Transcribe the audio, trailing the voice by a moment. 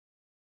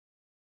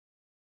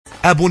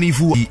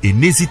abonnez-vous et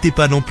n'hésitez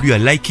pas non plus à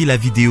liker la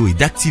vidéo et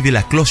d'activer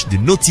la cloche de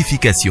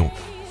notification.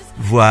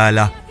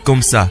 Voilà,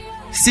 comme ça,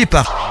 c'est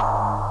parti.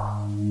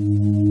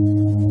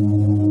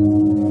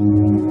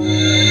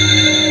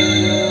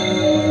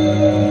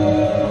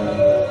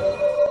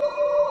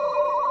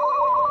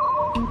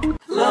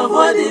 La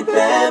voix des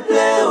peuples,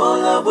 oh,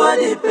 la voix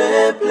des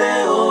peuples,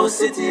 oh,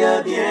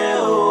 c'était bien,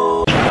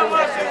 oh.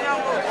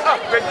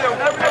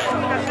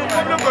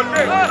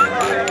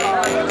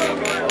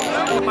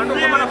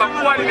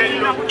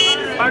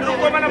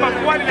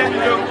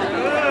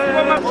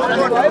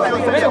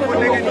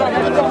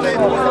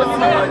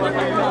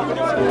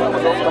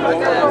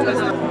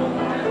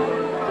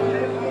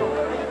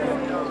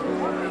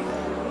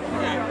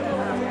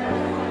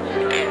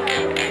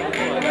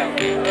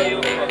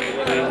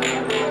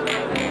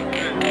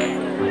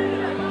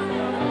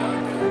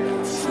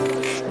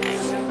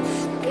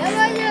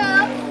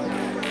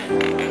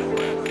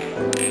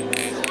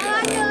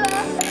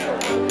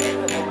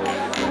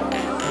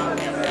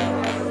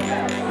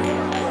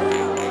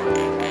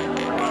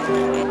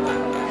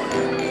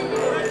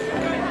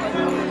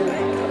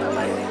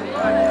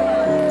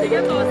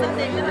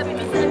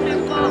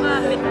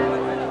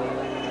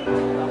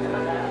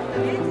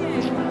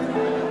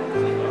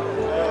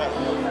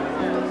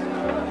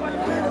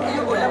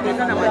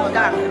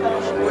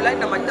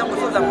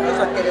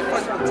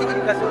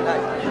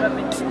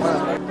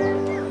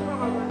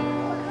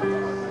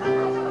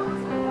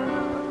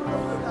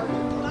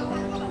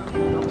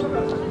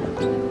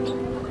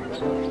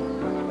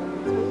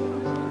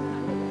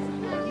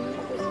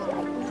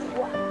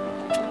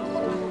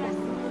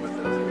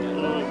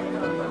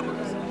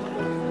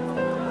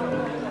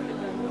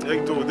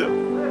 Avec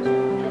tudo.